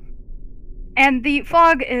 And the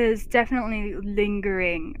fog is definitely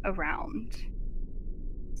lingering around.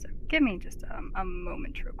 So give me just a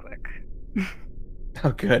moment real quick.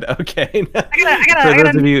 Oh, good. Okay.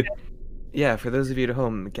 For those of you at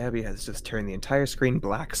home, Gabby has just turned the entire screen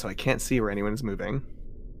black, so I can't see where anyone's moving.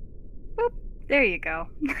 Boop. There you go.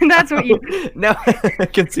 That's what you... Now I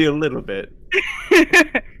can see a little bit.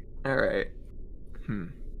 All right.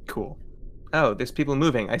 Cool. Oh, there's people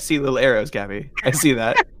moving. I see little arrows, Gabby. I see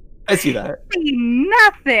that. I see that. See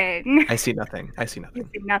nothing. I see nothing. You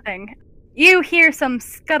see nothing. You hear some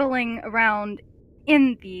scuttling around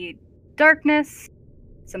in the darkness.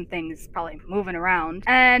 Some things probably moving around.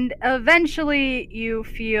 And eventually you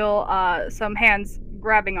feel some hands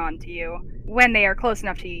grabbing onto you. When they are close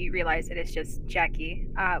enough to you, you realize it is just Jackie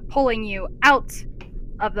pulling you out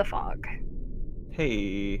of the fog.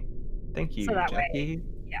 Hey. Thank you, so that Jackie. Way,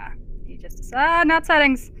 yeah. You just not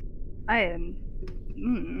settings. I am.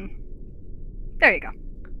 There you go.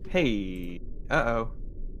 Hey. Uh-oh.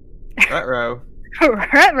 Ruh-roh.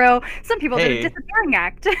 Ruh-roh. Some people did a disappearing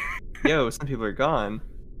act. Yo, some people are gone.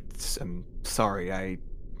 I'm sorry.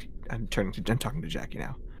 I'm talking to Jackie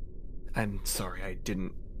now. I'm sorry. I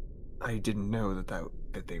didn't know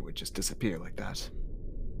that they would just disappear like that.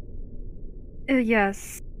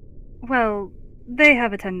 Yes. Well, they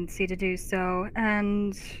have a tendency to do so,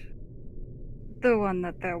 and the one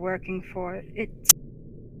that they're working for, it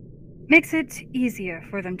makes it easier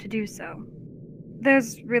for them to do so.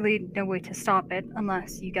 There's really no way to stop it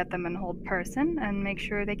unless you get them in hold person and make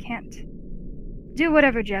sure they can't do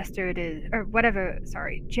whatever gesture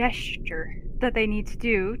that they need to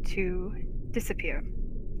do to disappear.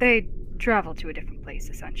 They travel to a different place,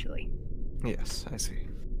 essentially. Yes, I see.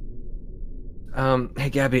 Hey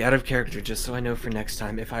Gabby, out of character, just so I know for next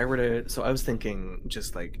time, if I were to... So I was thinking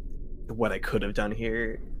just like what I could have done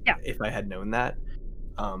here if I had known that.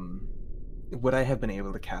 Would I have been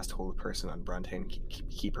able to cast Hold Person on Bronte and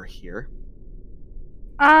keep her here?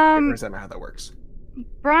 Or is that not how that works?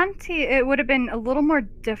 Bronte, it would have been a little more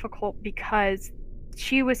difficult because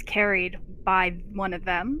she was carried by one of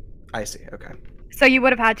them. I see, okay. So you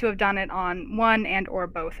would have had to have done it on one and or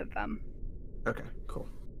both of them. Okay, cool.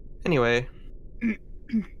 Anyway.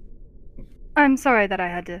 I'm sorry that I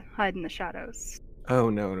had to hide in the shadows. Oh,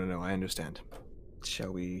 no, I understand.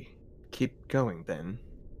 Shall we keep going then?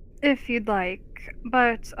 If you'd like,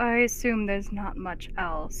 but I assume there's not much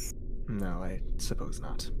else. No, I suppose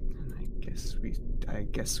not. I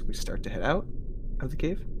guess we start to head out of the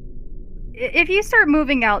cave? If you start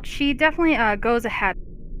moving out, she definitely goes ahead.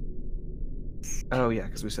 Oh yeah,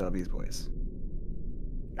 because we still have these boys.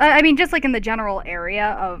 I mean, just like in the general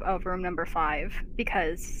area of room number 5,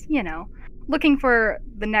 because, looking for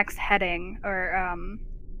the next heading or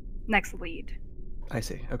next lead. I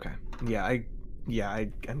see, okay. I'm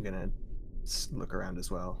gonna look around as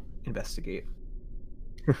well. Investigate.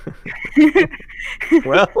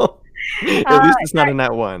 Well, at least it's not in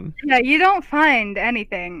that one. Yeah, you don't find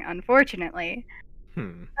anything, unfortunately.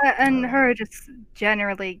 And her just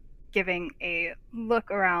generally giving a look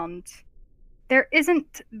around. There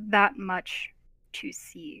isn't that much to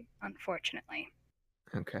see, unfortunately.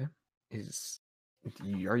 Okay.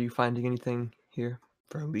 Are you finding anything here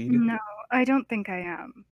for a lead? No, I don't think I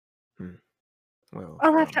am. Well,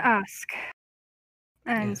 I'll have to ask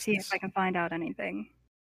and see if I can find out anything.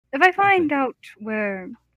 If I find out where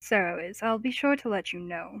Sarah is, I'll be sure to let you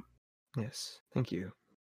know. Yes, thank you.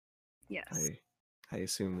 Yes. I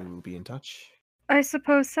assume we will be in touch. I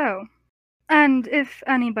suppose so. And if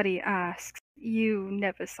anybody asks, you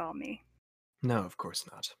never saw me. No, of course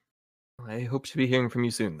not. I hope to be hearing from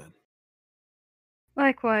you soon then.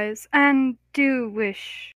 Likewise, and do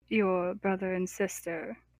wish your brother and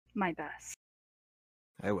sister my best.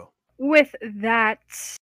 I will. With that,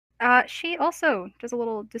 she also does a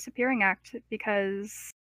little disappearing act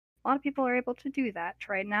because a lot of people are able to do that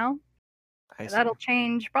right now. That'll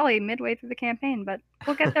change probably midway through the campaign, but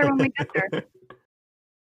we'll get there when we get there.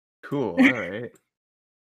 Cool, alright.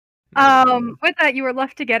 With that, you were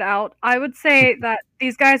left to get out. I would say that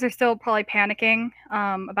these guys are still probably panicking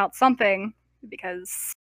about something,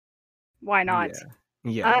 because why not?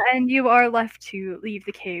 Yeah. And you are left to leave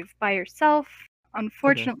the cave by yourself,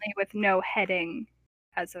 unfortunately with no heading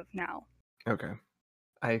as of now. Okay.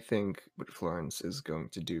 I think what Florence is going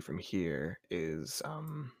to do from here is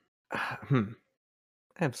I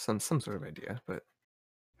have some sort of idea, but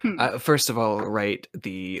first of all, write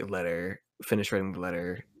the letter, finish writing the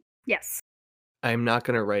letter. Yes. I'm not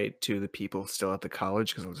going to write to the people still at the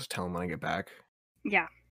college because I'll just tell them when I get back. Yeah.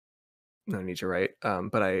 No need to write.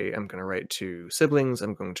 But I am going to write to siblings.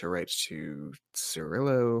 I'm going to write to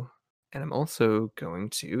Cirillo. And I'm also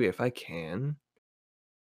going to, if I can,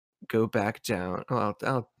 go back down. Oh,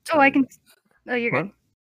 I can. Oh, you're what?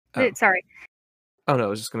 good. Oh. Sorry. Oh no, I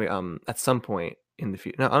was just going to at some point in the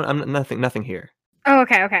future. No, I'm nothing here. Oh,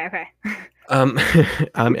 okay. I'm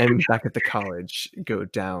back at the college. Go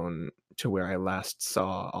down to where I last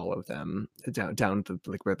saw all of them. Down to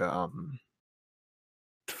like where the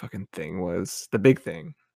fucking thing was, the big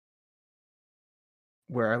thing,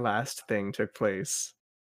 where our last thing took place,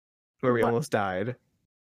 where we almost died,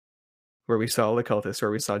 where we saw the cultists,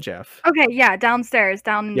 where we saw Jeff. Okay, yeah, downstairs,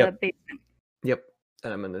 down in the basement. Yep,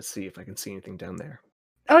 and I'm gonna see if I can see anything down there.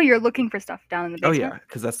 Oh, you're looking for stuff down in the basement? Oh yeah,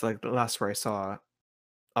 because that's like the last where I saw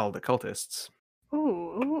all the cultists.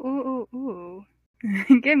 Ooh.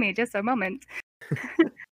 Give me just a moment.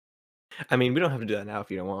 I mean, we don't have to do that now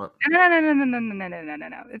if you don't want.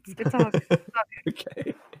 No. It's all good.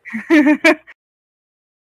 Okay.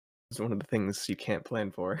 It's one of the things you can't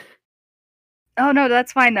plan for. Oh no,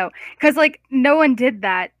 that's fine though, because like no one did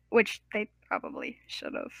that, which they probably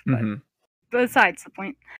should have. But besides the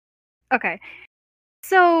point. Okay,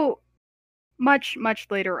 so much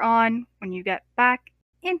later on, when you get back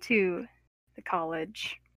into the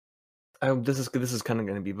college. This is kind of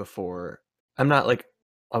going to be before. I'm not like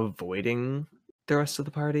avoiding the rest of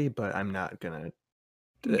the party, but I'm not gonna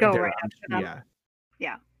go right after them.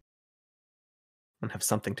 Yeah. And have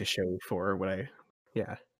something to show for what I.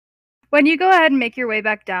 Yeah. When you go ahead and make your way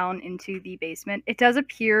back down into the basement, it does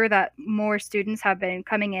appear that more students have been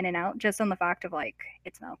coming in and out just on the fact of like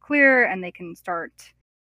it's now clear and they can start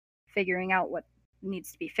figuring out what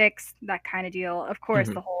needs to be fixed, that kind of deal. Of course,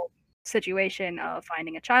 the whole situation of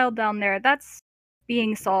finding a child down there, that's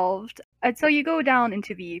being solved. And so you go down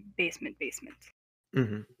into the basement.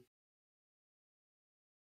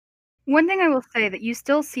 One thing I will say that you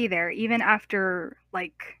still see there, even after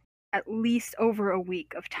like at least over a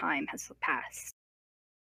week of time has passed,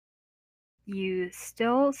 you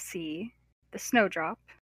still see the snowdrop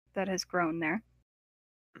that has grown there.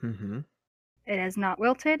 It has not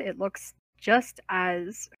wilted. It looks just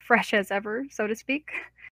as fresh as ever, so to speak.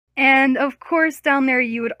 And of course, down there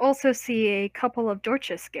you would also see a couple of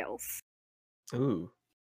Dorcha scales. Ooh.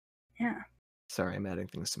 Yeah. Sorry, I'm adding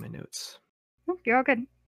things to my notes. Oh, you're all good.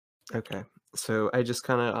 Okay, so I just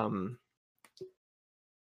kind of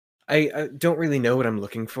I don't really know what I'm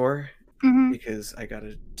looking for because I got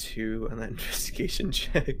a 2 on that investigation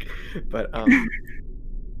check, but I'm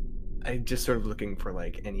just sort of looking for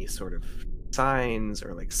like any sort of signs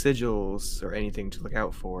or like sigils or anything to look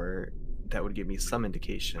out for that would give me some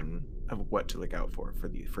indication of what to look out for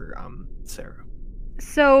Sarah.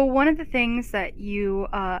 So one of the things that you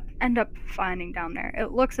end up finding down there,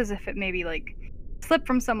 it looks as if it maybe like slipped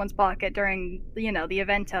from someone's pocket during the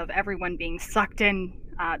event of everyone being sucked in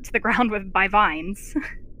to the ground by vines.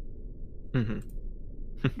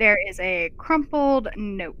 There is a crumpled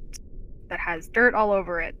note that has dirt all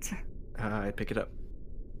over it. I pick it up.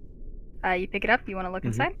 You pick it up. You want to look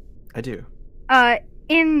inside? I do.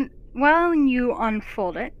 While you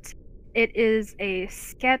unfold it, it is a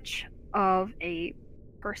sketch of a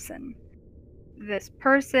person. This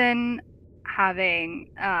person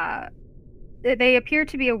having they appear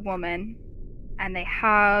to be a woman, and they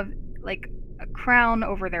have like a crown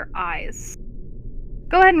over their eyes.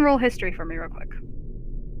 Go ahead and roll history for me real quick.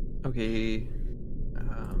 Okay.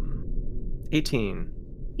 18.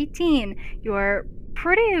 18. You're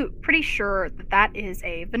pretty sure that is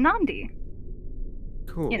a Venandi.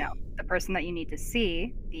 Cool. You know, the person that you need to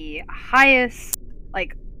see, the highest,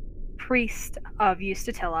 like, priest of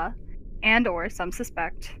Eustatilla, and or some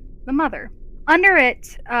suspect, the mother. Under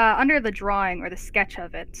it, under the drawing or the sketch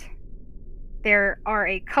of it, there are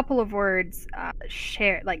a couple of words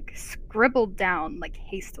scribbled down, like,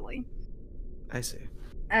 hastily. I see.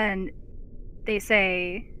 And they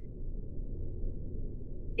say,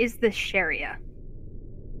 "Is this Sharia?"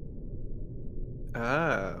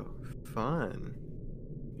 Oh, fun.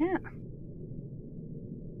 Yeah.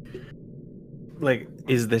 Like,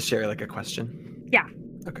 is this Sharia like a question? Yeah.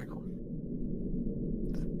 Okay, cool.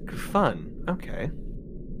 Fun. Okay.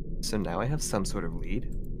 So now I have some sort of lead,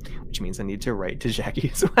 which means I need to write to Jackie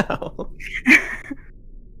as well.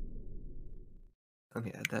 Let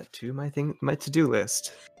me add that to my to-do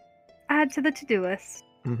list. Add to the to-do list.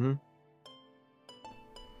 Mm-hmm.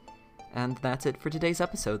 And that's it for today's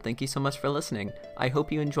episode. Thank you so much for listening. I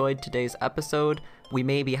hope you enjoyed today's episode. We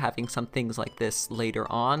may be having some things like this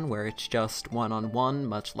later on, where it's just one-on-one,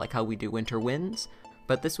 much like how we do Winter Winds,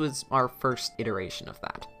 but this was our first iteration of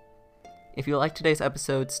that. If you liked today's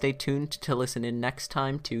episode, stay tuned to listen in next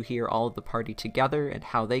time to hear all of the party together and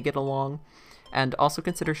how they get along, and also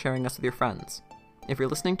consider sharing us with your friends. If you're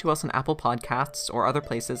listening to us on Apple Podcasts or other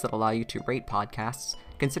places that allow you to rate podcasts,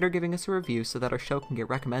 consider giving us a review so that our show can get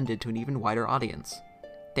recommended to an even wider audience.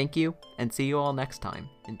 Thank you, and see you all next time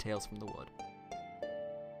in Tales from the Wood.